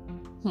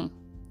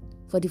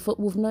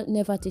 We've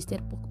never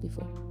tasted pork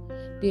before.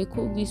 They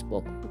cooked this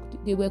pork.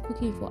 They were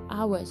cooking for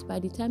hours. By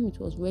the time it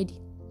was ready,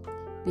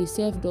 they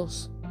served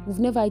us. We've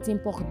never eaten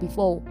pork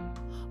before.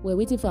 We're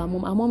waiting for our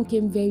mom. Our mom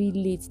came very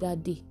late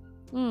that day.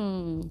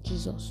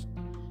 Jesus.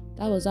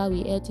 That was how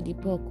we ate the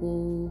pork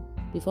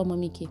before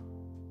mommy came.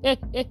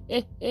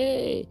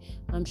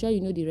 I'm sure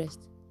you know the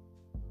rest.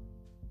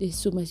 There's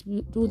so much.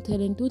 Don't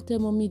tell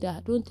mommy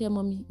that. Don't tell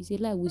mommy. It's a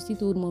lie. We still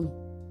told mommy.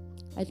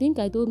 I think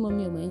I told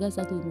mommy, or my younger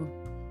sister told mom.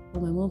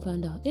 But my mom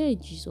found out. Hey,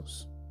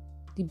 Jesus.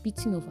 The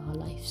beating of our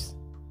lives.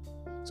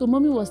 So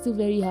mommy was still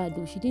very hard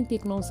though. She didn't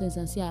take nonsense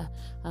and say, I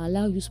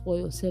allow you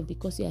spoil yourself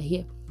because you are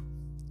here.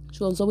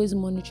 She was always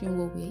monitoring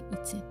what we were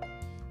eating.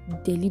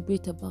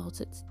 Deliberate about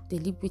it.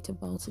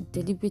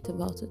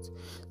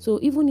 So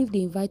even if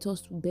they invite us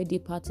to birthday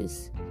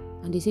parties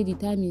and they say the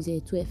time is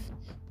 12,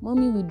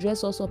 mommy will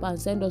dress us up and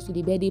send us to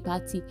the birthday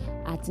party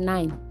at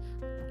 9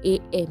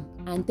 a.m.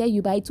 and tell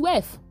you by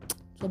 12.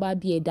 So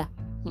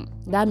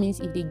that means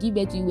if they give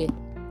birth to you,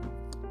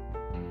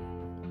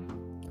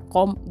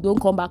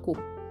 don't come back home.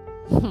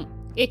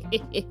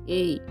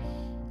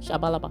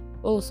 Shabalaba.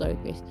 Oh, sorry,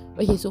 Grace.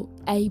 Okay, so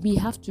we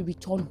have to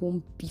return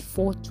home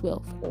before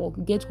 12 or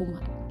get home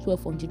at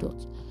 12 on the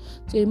dot.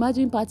 So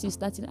imagine party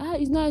starting.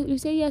 It's not. You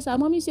say yes. Our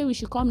mommy say we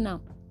should come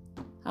now.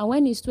 And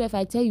when it's 12,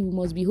 I tell you we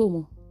must be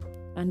home.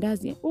 And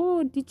that's it.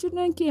 Oh, the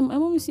children came. My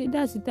mommy said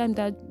that's the time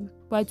that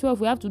by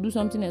 12 we have to do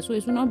something else. So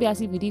it will not be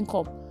as if we didn't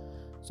come.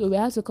 So we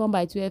have to come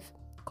by 12,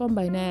 come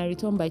by 9, and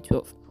return by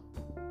 12.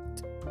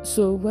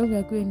 So when we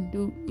are going to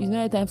do, it's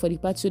not a time for the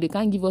party, so they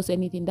can't give us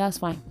anything. That's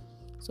fine.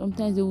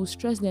 Sometimes they will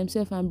stress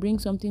themselves and bring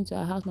something to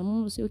our house. My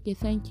mom will say, okay,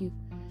 thank you.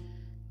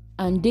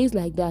 And days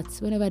like that,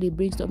 whenever they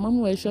bring stuff, mom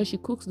will ensure she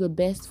cooks the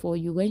best for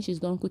you. When she's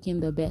done cooking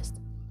the best,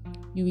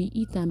 you will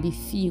eat and be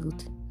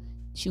filled.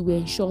 She will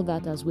ensure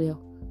that as well.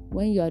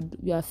 When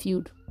you are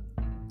filled,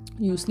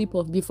 you sleep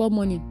off before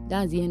morning.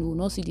 That's the end. We will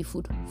not see the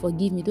food.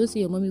 Forgive me. Don't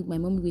say my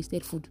mommy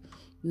wasted food.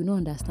 You don't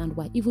understand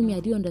why. Even me, I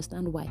didn't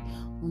understand why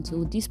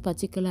until this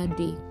particular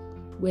day,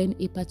 when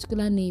a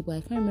particular neighbor,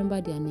 I can't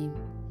remember their name,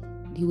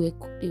 they were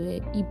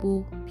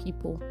Igbo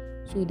people,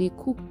 so they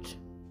cooked.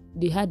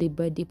 They had a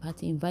birthday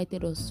party,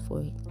 invited us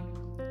for it.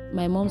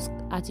 My mom's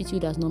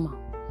attitude as normal.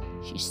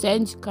 She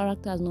sends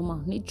character as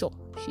normal, nature.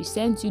 She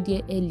sends you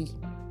there early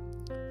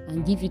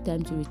and give you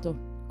time to return.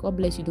 God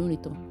bless you, don't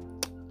return.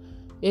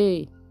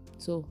 Hey,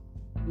 so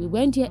we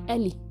went here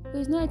early.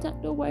 It's not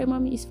attack. Don't worry,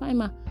 mommy, it's fine,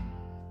 ma.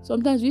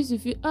 Sometimes we used to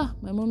feel,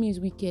 my mommy is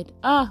wicked.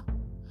 How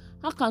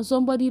can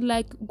somebody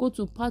go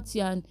to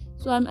party and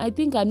so I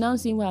think I'm now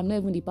seeing why I'm not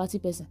even the party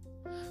person.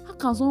 How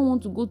can someone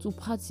want to go to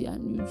party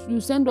and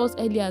you send us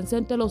earlier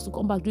and tell us to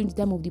come back during the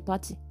time of the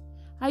party?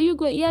 Are you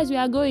going? Yes, we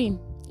are going.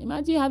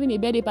 Imagine having a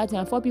birthday party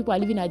and 4 people are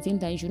living at the same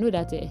time. You should know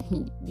that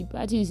the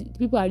party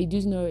people are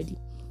reducing already.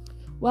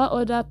 While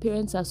other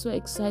parents are so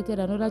excited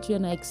and other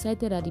children are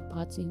excited at the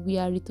party, we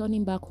are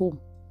returning back home.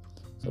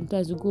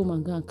 Sometimes we go home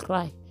and go and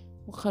cry.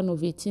 What kind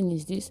of a thing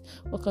is this?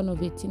 What kind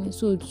of a thing is...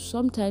 So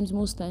sometimes,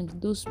 most times,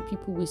 those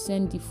people will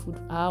send the food,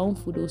 our own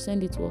food, they'll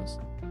send it to us.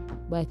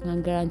 But I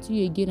can guarantee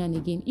you again and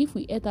again, if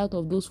we ate out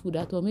of those food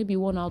at all, maybe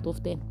 1 out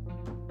of 10.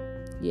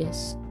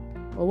 Yes.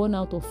 Or 1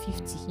 out of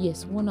 50.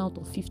 Yes, 1 out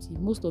of 50.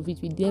 Most of it,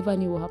 we never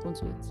knew what happened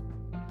to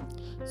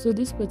it. So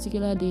this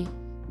particular day,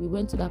 we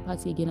went to that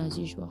party again as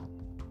usual.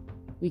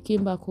 We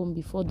came back home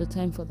before the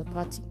time for the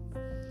party.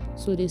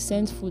 So they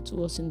sent food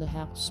to us in the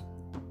house.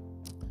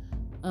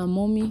 And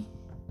mommy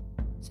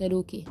said,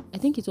 okay. I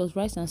think it was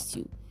rice and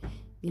stew.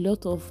 A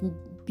lot of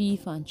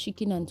beef and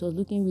chicken, and it was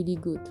looking really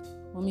good.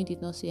 Mommy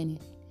did not say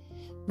anything.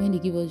 When they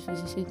give us food,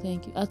 she said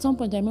thank you. At some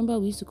point, I remember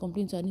we used to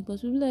complain to our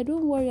neighbors. We were like,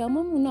 don't worry, our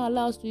mom will not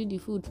allow us to eat the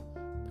food.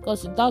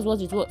 Because that's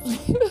what it was.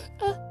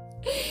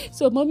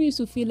 So mommy used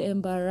to feel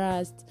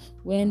embarrassed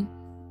when,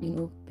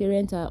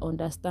 parents are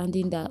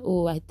understanding that,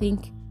 I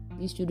think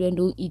these children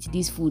don't eat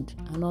this food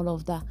and all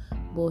of that.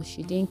 But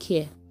she didn't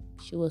care.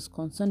 She was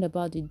concerned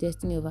about the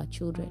destiny of her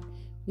children,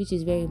 which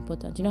is very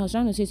important. I was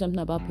trying to say something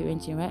about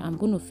parenting, right? I'm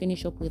going to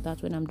finish up with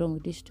that when I'm done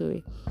with this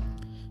story.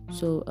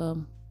 So,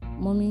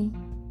 mommy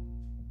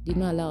did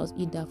not allow us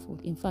eat that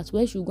food. In fact,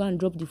 where she go and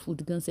drop the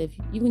food, don't serve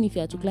you. Even if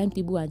you are to climb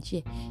table and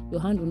chair,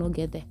 your hand will not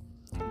get there.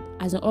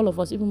 As in all of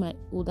us, even my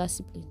older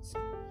siblings.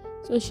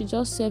 So she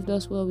just served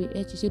us while we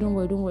ate. She said, don't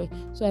worry.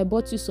 So I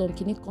bought you some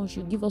kidney corn.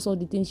 She'll give us all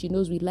the things she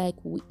knows we like.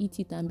 We'll eat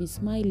it and be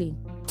smiling.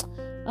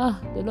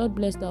 The Lord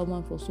bless that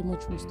woman for so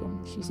much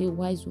wisdom. She's a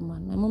wise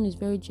woman. My mom is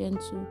very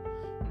gentle,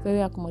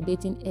 very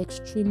accommodating,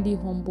 extremely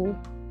humble,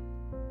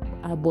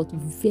 but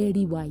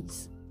very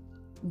wise.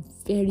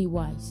 Very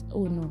wise.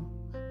 Oh no.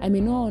 I may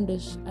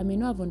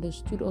not have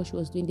understood all she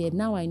was doing there.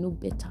 Now I know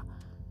better.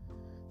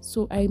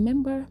 So I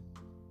remember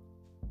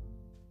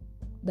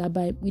that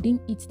we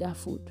didn't eat that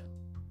food.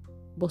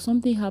 But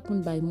something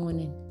happened by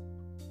morning.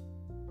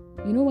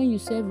 When you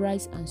serve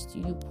rice and stew,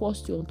 you pour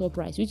stew on top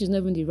rice, which is not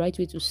even the right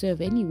way to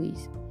serve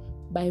anyways.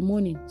 By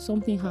morning,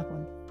 something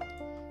happened.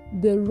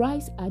 The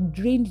rice had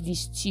drained the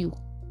stew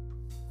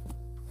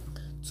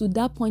to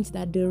that point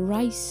that the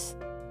rice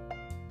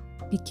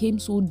became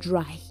so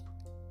dry.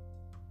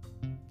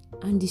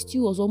 And the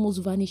stew was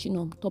almost vanishing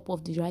on top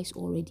of the rice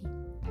already.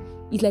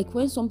 It's like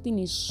when something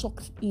is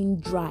soaked in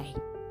dry.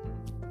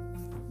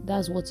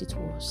 That's what it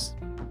was.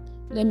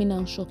 Let me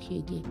now shock you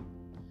again.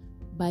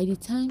 By the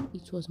time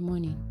it was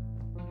morning,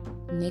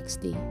 next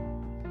day,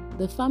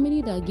 the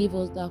family that gave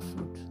us that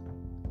food,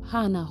 her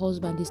and her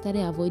husband, they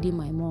started avoiding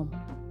my mom.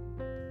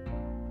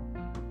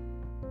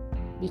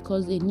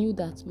 Because they knew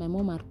that my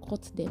mom had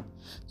caught them.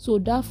 So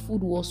that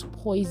food was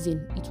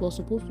poison. It was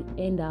supposed to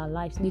end our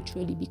lives,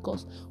 literally.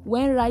 Because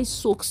when rice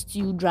soaks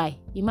stew dry,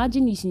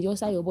 imagine it's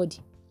inside your body.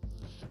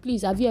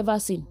 Please, have you ever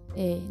seen?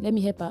 Let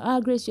me help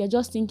her. Grace, you're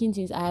just thinking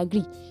things. I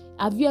agree.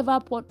 Have you ever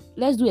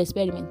let's do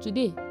experiment.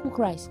 Today, cook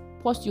rice.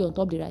 Pour stew on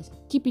top of the rice.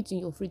 Keep it in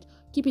your fridge.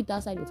 Keep it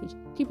outside your fridge.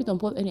 Keep it on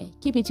pot.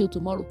 Keep it till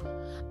tomorrow.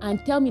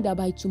 And tell me that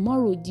by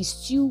tomorrow,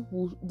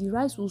 the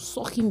rice will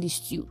soak in the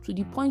stew to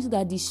the point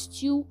that the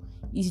stew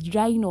is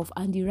drying off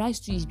and the rice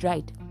too is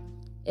dried.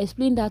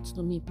 Explain that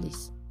to me,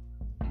 please.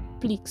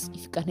 Please,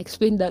 if you can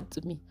explain that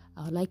to me,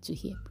 I would like to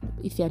hear.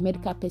 If you're a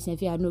medical person,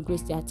 if you are no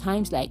grace, there are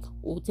times tell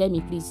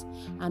me, please.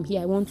 I'm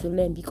here. I want to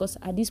learn, because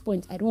at this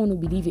point, I don't want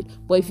to believe it.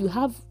 But if you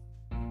have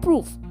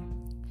proof,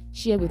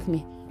 share with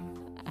me.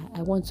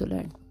 I want to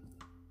learn.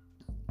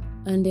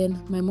 And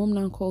then my mom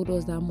now called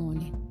us that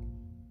morning.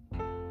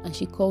 And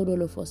she called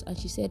all of us and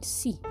she said,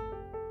 see.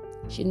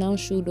 She now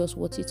showed us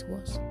what it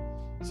was.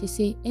 She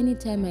said,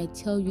 anytime I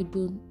tell you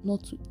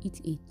not to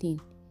eat a thing,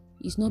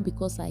 it's not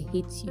because I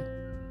hate you.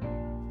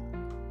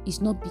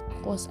 It's not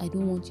because I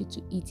don't want you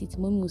to eat it.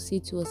 Mom will say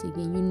to us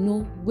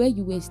again, where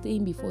you were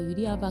staying before, you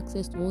didn't have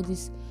access to all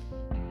these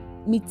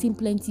meeting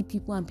plenty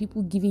people and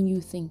people giving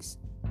you things.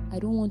 I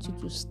don't want you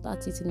to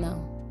start it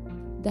now.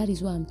 That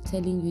is why I'm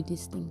telling you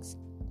these things.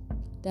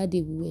 That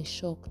day we were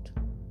shocked.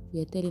 We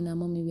were telling her,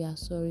 Mommy, we are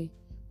sorry.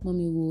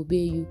 Mommy, we will obey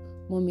you.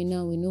 Mommy,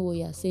 now we know what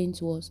you are saying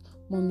to us.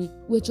 Mommy,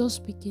 we're just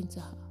speaking to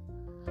her.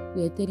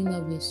 We were telling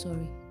her we're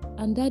sorry.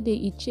 And that day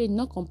it changed,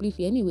 not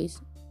completely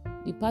anyways.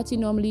 The party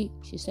normally,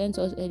 she sends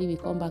us early, we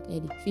come back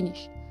early,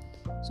 finish.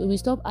 So we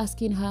stopped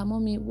asking her,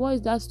 Mommy, what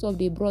is that stuff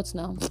they brought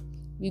now?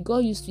 We got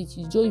used to it,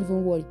 you don't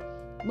even worry.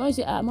 Mom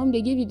say, Mom,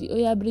 they gave you the, oh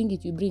yeah, bring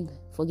it, you bring.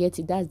 Forget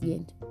it, that's the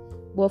end.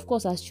 But of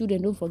course, as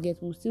children, don't forget,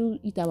 we'll still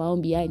eat our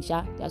own behind.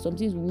 There are some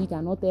things we eat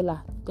and not tell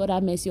her. God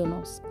have mercy on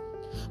us.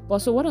 But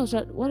so what I was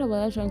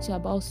trying to say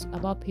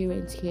about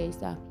parents here is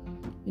that,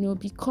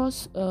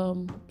 because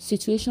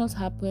situations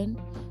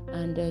happen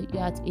and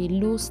you're at a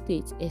low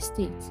estate,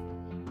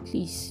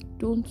 please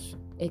don't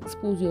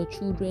expose your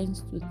children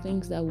to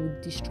things that will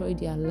destroy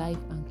their life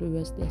and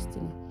glorious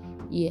destiny.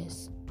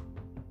 Yes.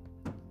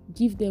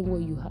 Give them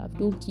what you have.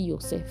 Don't kill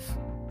yourself.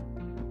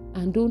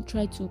 And don't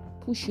try to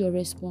push your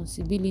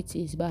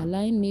responsibilities by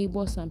allowing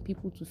neighbors and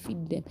people to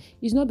feed them.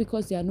 It's not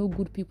because they are no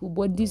good people,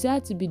 but desire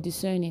to be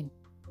discerning.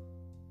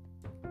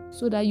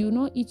 So that you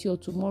not eat your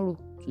tomorrow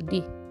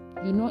today.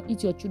 You not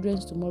eat your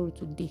children's tomorrow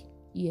today.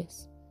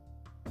 Yes.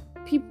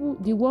 People,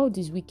 the world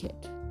is wicked.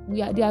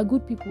 They are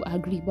good people, I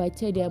agree, but I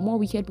tell you, there are more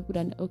wicked people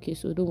than, okay,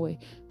 so don't worry.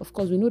 Of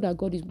course, we know that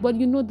God is, but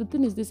the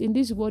thing is this, in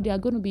this world, there's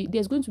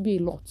going to be a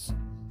lot.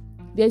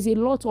 There's a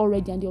lot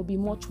already and there'll be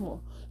much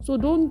more. So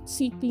don't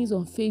see things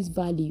on face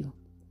value.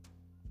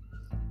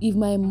 If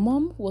my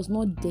mom was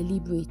not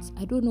deliberate,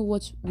 I don't know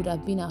what would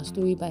have been our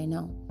story by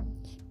now.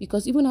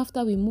 Because even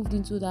after we moved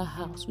into that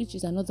house, which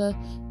is another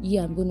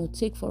year I'm going to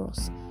take for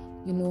us,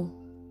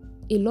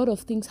 a lot of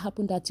things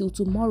happened until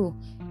tomorrow.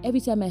 Every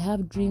time I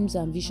have dreams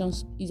and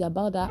visions, is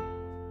about that.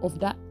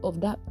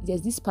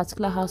 There's this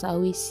particular house I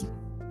always see.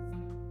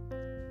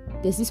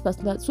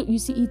 So you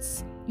see,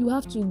 you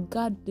have to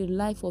guard the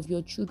life of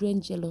your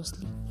children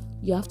jealously.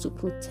 You have to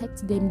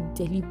protect them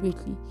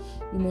deliberately.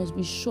 You must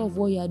be sure of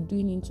what you are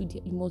doing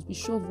you must be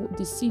sure of what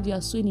the seed you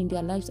are sowing in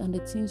their lives and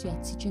the things you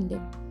are teaching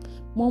them.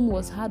 Mom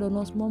was hard on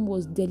us. Mom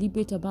was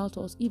deliberate about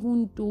us.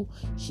 Even though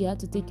she had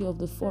to take care of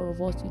the four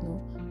of us,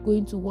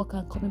 going to work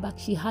and coming back,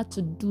 she had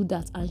to do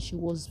that. And she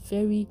was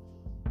very,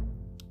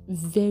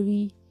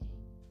 very,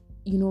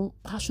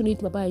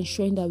 passionate about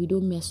ensuring that we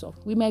don't mess up.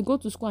 We might go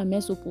to school and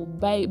mess up or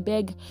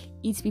beg,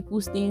 eat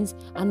people's things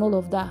and all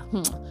of that.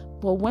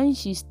 But when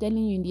she's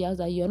telling you in the house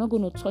that you're not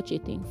going to touch a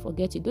thing,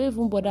 forget it. Don't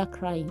even bother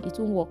crying. It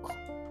won't work.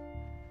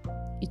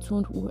 It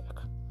won't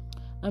work.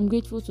 I'm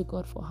grateful to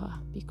God for her,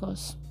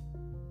 because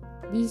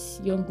this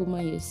young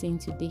woman you're seeing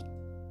today,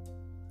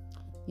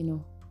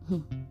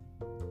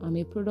 I'm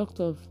a product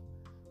of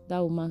that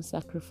woman's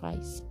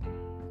sacrifice,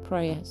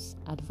 prayers,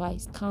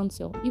 advice,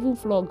 counsel, even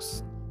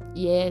flogs.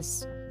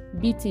 Yes,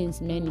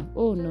 beatings, many.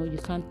 Oh no, you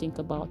can't think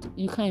about it.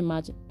 You can't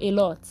imagine. A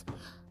lot.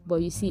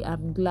 But you see,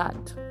 I'm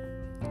glad.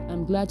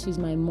 I'm glad she's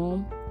my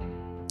mom.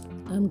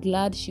 I'm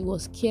glad she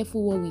was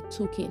careful what we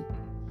took in.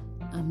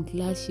 I'm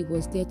glad she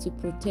was there to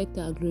protect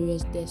our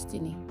glorious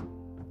destiny.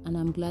 And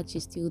I'm glad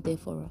she's still there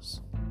for us.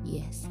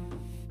 Yes.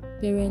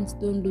 Parents,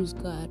 don't lose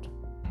guard.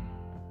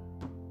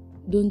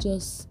 Don't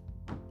just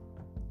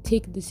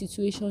take the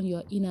situation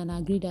you're in and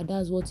agree that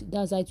that's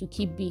how it will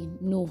keep being.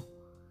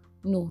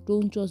 No,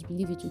 don't just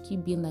believe it will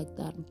keep being like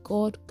that.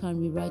 God can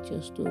rewrite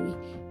your story.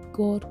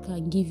 God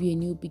can give you a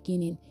new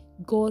beginning.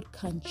 God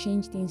can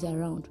change things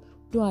around.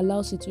 Don't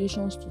allow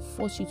situations to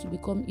force you to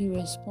become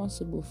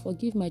irresponsible.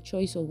 Forgive my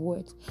choice of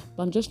words,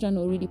 but I'm just trying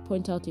to really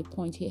point out a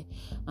point here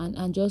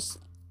and just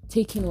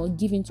taking or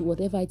giving to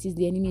whatever it is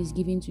the enemy is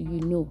giving to you.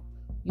 No,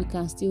 you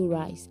can still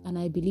rise, and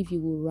I believe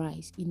you will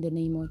rise in the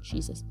name of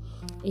Jesus.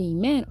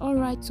 Amen. All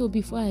right, so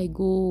before I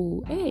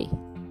go,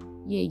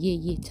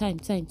 time.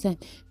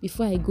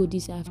 Before I go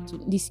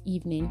this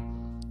evening,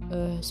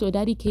 so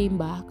Daddy came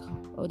back.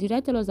 Or did I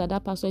tell us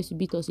that pastor used to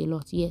beat us a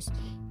lot? Yes,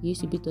 he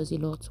used to beat us a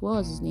lot. What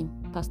was his name?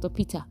 Pastor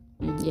Peter.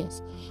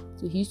 Yes.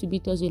 So he used to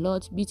beat us a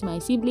lot, beat my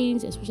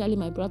siblings, especially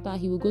my brother.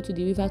 He would go to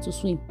the river to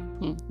swim.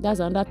 That's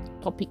another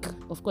topic.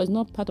 Of course,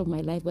 not part of my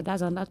life, but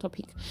that's another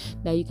topic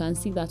that you can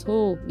see that,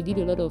 we did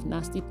a lot of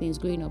nasty things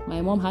growing up.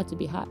 My mom had to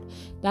be hard.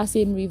 That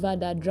same river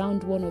that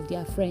drowned one of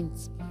their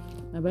friends,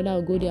 my brother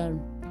would go there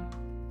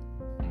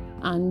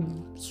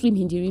and swim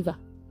in the river.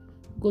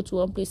 Go to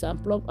one place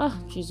and plug.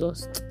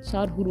 Jesus,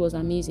 childhood was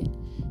amazing.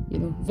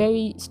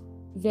 Very,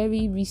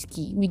 very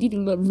risky. We did a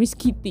lot of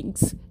risky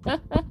things.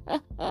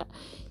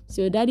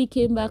 So Daddy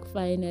came back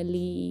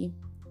finally,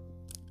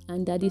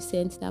 and Daddy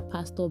sent that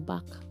pastor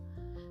back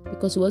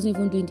because he wasn't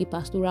even doing the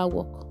pastoral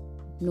work.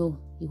 No,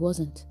 he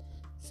wasn't.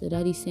 So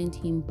Daddy sent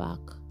him back.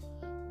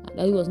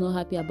 Daddy was not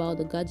happy about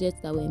the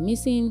gadgets that were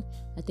missing.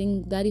 I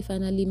think Daddy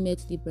finally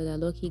met the Brother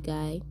Lucky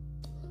guy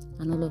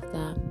and all of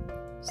that.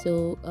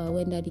 So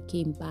when Daddy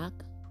came back,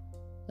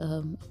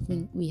 I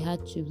think we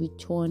had to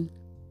return.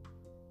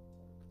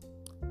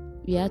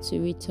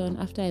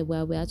 After a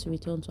while, we had to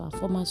return to our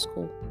former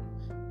school.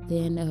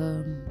 Then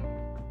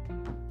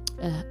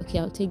Okay,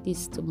 I'll take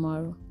this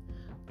tomorrow.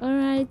 All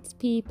right,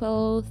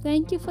 people.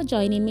 Thank you for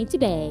joining me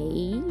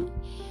today.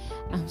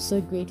 I'm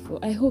so grateful.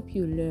 I hope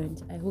you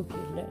learned.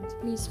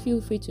 Please feel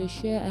free to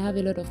share. I have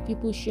a lot of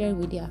people sharing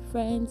with their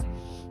friends,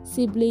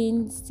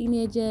 siblings,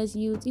 teenagers,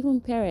 youth, even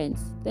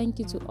parents. Thank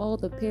you to all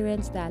the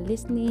parents that are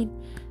listening,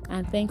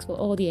 and thanks for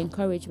all the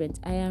encouragement.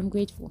 I am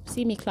grateful.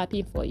 See me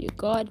clapping for you.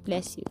 God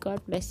bless you.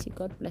 God bless you.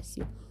 God bless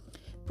you.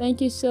 Thank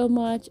you so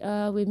much.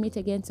 We'll meet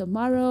again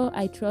tomorrow.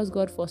 I trust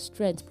God for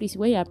strength. Please,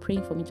 when you are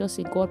praying for me, just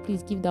say, God,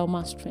 please give that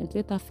woman strength.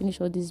 Let her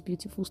finish all these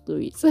beautiful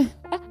stories.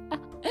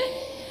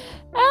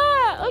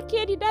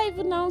 Okay, did I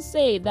even now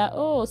say that?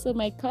 Oh, so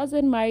my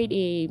cousin married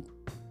a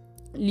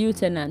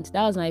lieutenant.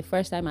 That was my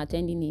first time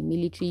attending a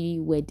military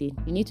wedding.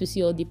 You need to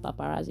see all the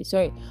paparazzi.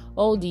 Sorry,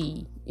 all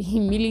the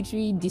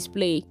military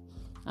display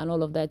and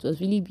all of that. It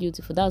was really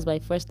beautiful. That was my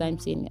first time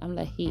seeing it. I'm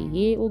like,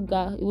 hey, oh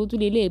God, it will do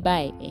the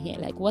bye.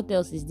 Like, what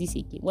else is this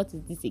again? What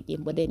is this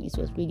again? But then it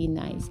was really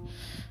nice,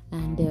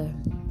 and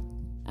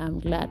I'm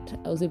glad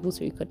I was able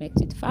to reconnect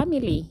with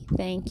family.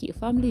 Thank you.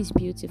 Family is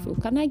beautiful.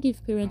 Can I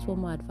give parents one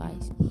more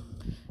advice?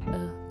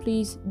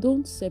 Please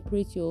don't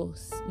separate your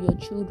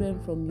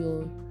children from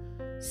your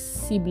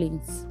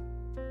siblings.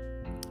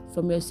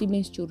 From your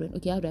siblings' children.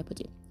 Okay, how do I put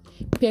it?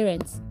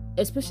 Parents,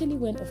 especially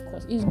when, of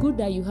course, it's good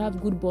that you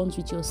have good bonds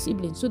with your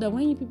siblings, so that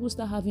when you people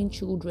start having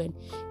children,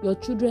 your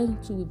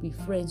children too will be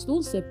friends.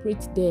 Don't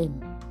separate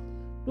them.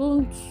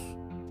 Don't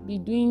be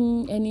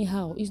doing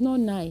anyhow. It's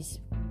not nice.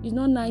 It's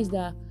not nice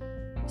that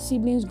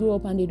siblings grow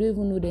up and they don't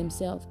even know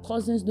themselves.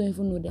 Cousins don't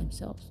even know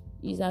themselves.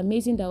 It's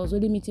amazing that I was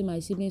only meeting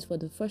my siblings for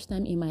the first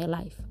time in my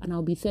life, and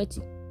I'll be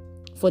 30.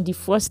 For the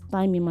first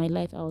time in my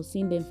life, I was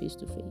seeing them face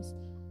to face.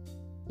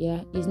 Yeah,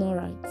 it's not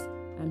right.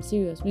 I'm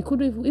serious. We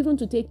could even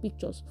to take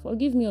pictures.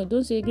 Forgive me, or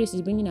don't say Grace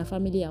is bringing her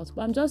family out.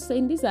 But I'm just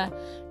saying these are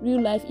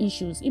real life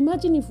issues.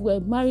 Imagine if we're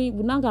married,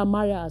 we're not gonna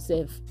marry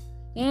ourselves.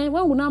 And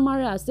when we not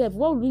marry ourselves,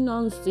 what would we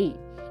now say?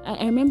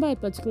 I remember a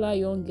particular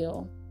young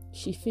girl.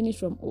 She finished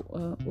from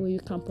OU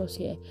campus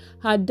here.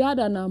 Her dad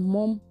and her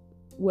mom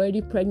were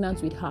already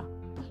pregnant with her.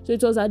 So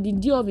it was at the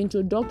day of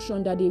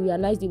introduction that they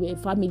realized they were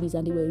families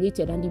and they were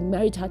related, and they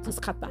married her to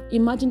scatter.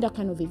 Imagine that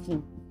kind of a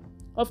thing.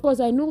 Of course,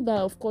 I know that,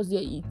 of course,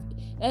 if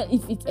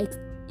it's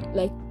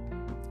like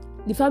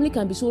the family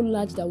can be so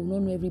large that we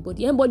don't know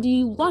everybody. But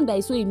the one that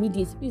is so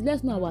immediate, please,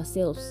 let's know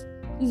ourselves.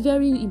 It's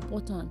very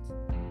important.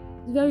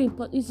 It's very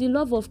important. It's the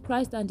love of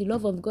Christ and the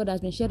love of God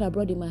has been shared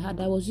abroad in my heart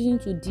that I was using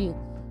to deal.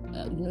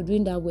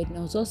 During that wedding,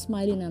 I was just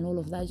smiling and all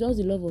of that. Just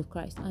the love of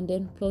Christ. And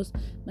then plus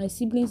my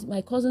siblings,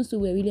 my cousins too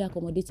were really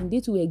accommodating. They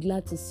too were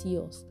glad to see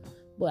us.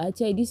 But I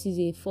tell you, this is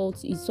a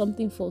fault. It's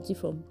something faulty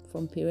from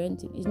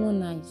parenting. It's not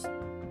nice.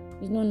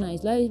 It's not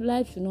nice.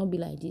 Life should not be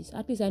like this.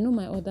 At least I know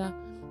my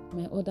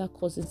other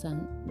cousins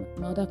and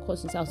my other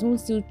cousins. I was even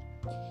still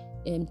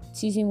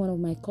teasing one of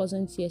my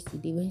cousins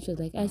yesterday when she was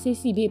like, I say,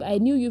 see babe, I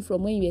knew you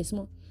from when you were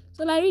small.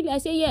 So I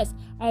say yes.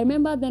 I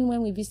remember then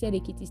when we visited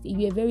Ekiti State,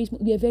 you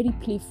were very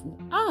playful.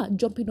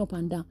 Jumping up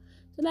and down.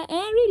 So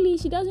really?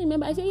 She doesn't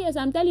remember. I say yes,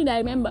 I'm telling you I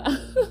remember.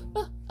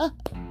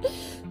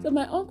 So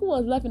my uncle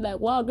was laughing like,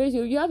 wow, Grace,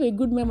 you have a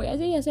good memory. I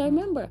say yes, I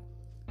remember.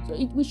 So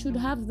we should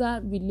have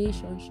that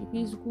relationship.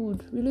 It's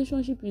good.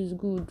 Relationship is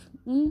good.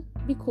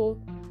 Because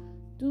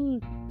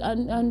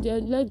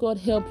and let God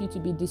help you to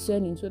be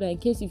discerning, so that in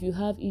case if you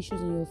have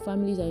issues in your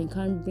families and you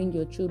can't bring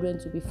your children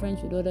to be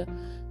friends with other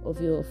of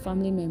your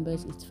family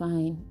members, it's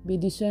fine. Be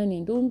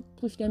discerning. Don't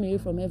push them away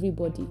from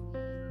everybody.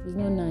 It's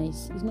not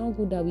nice. It's not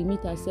good that we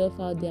meet ourselves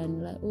out there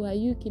and like, oh, are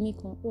you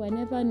Kiniko? Oh, I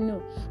never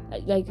know.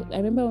 Like I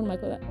remember when my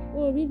cousin,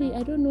 oh really?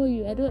 I don't know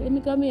you. Let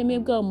me come here,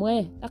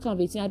 that kind of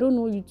a thing. I don't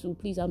know you too.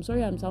 Please, I'm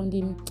sorry, I'm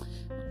sounding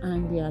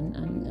angry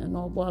and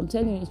all, but I'm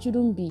telling you, it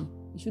shouldn't be.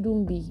 It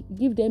shouldn't be.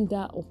 Give them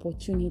that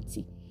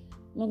opportunity.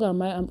 I'm not gonna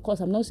marry. Of course,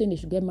 I'm not saying they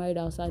should get married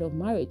outside of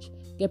marriage,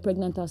 get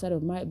pregnant outside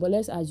of marriage. But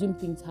let's assume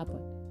things happen.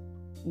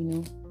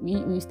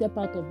 We step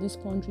out of this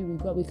country.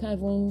 We can't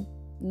even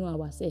know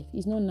ourselves.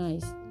 It's not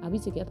nice. Are we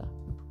together?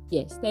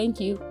 Yes.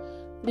 Thank you.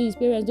 Please,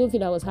 parents, don't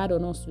feel that was hard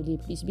on us today,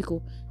 please,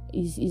 because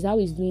it's how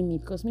it's doing me.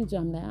 Because me too,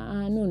 I'm like,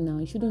 no, now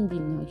it shouldn't be.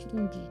 Now it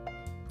shouldn't be.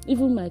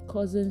 Even my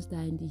cousins that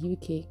are in the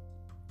UK,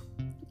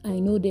 I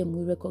know them.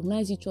 We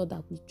recognize each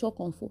other. We talk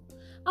on phone.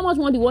 How much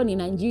more the one in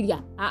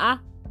Nigeria?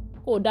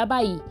 Oh,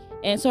 bye.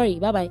 Sorry,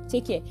 bye.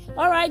 Take care.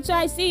 All right, so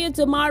I see you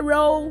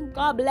tomorrow.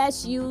 God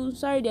bless you.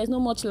 Sorry, there's no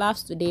much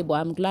laughs today, but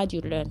I'm glad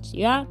you learned.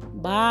 Yeah?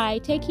 Bye.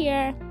 Take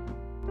care.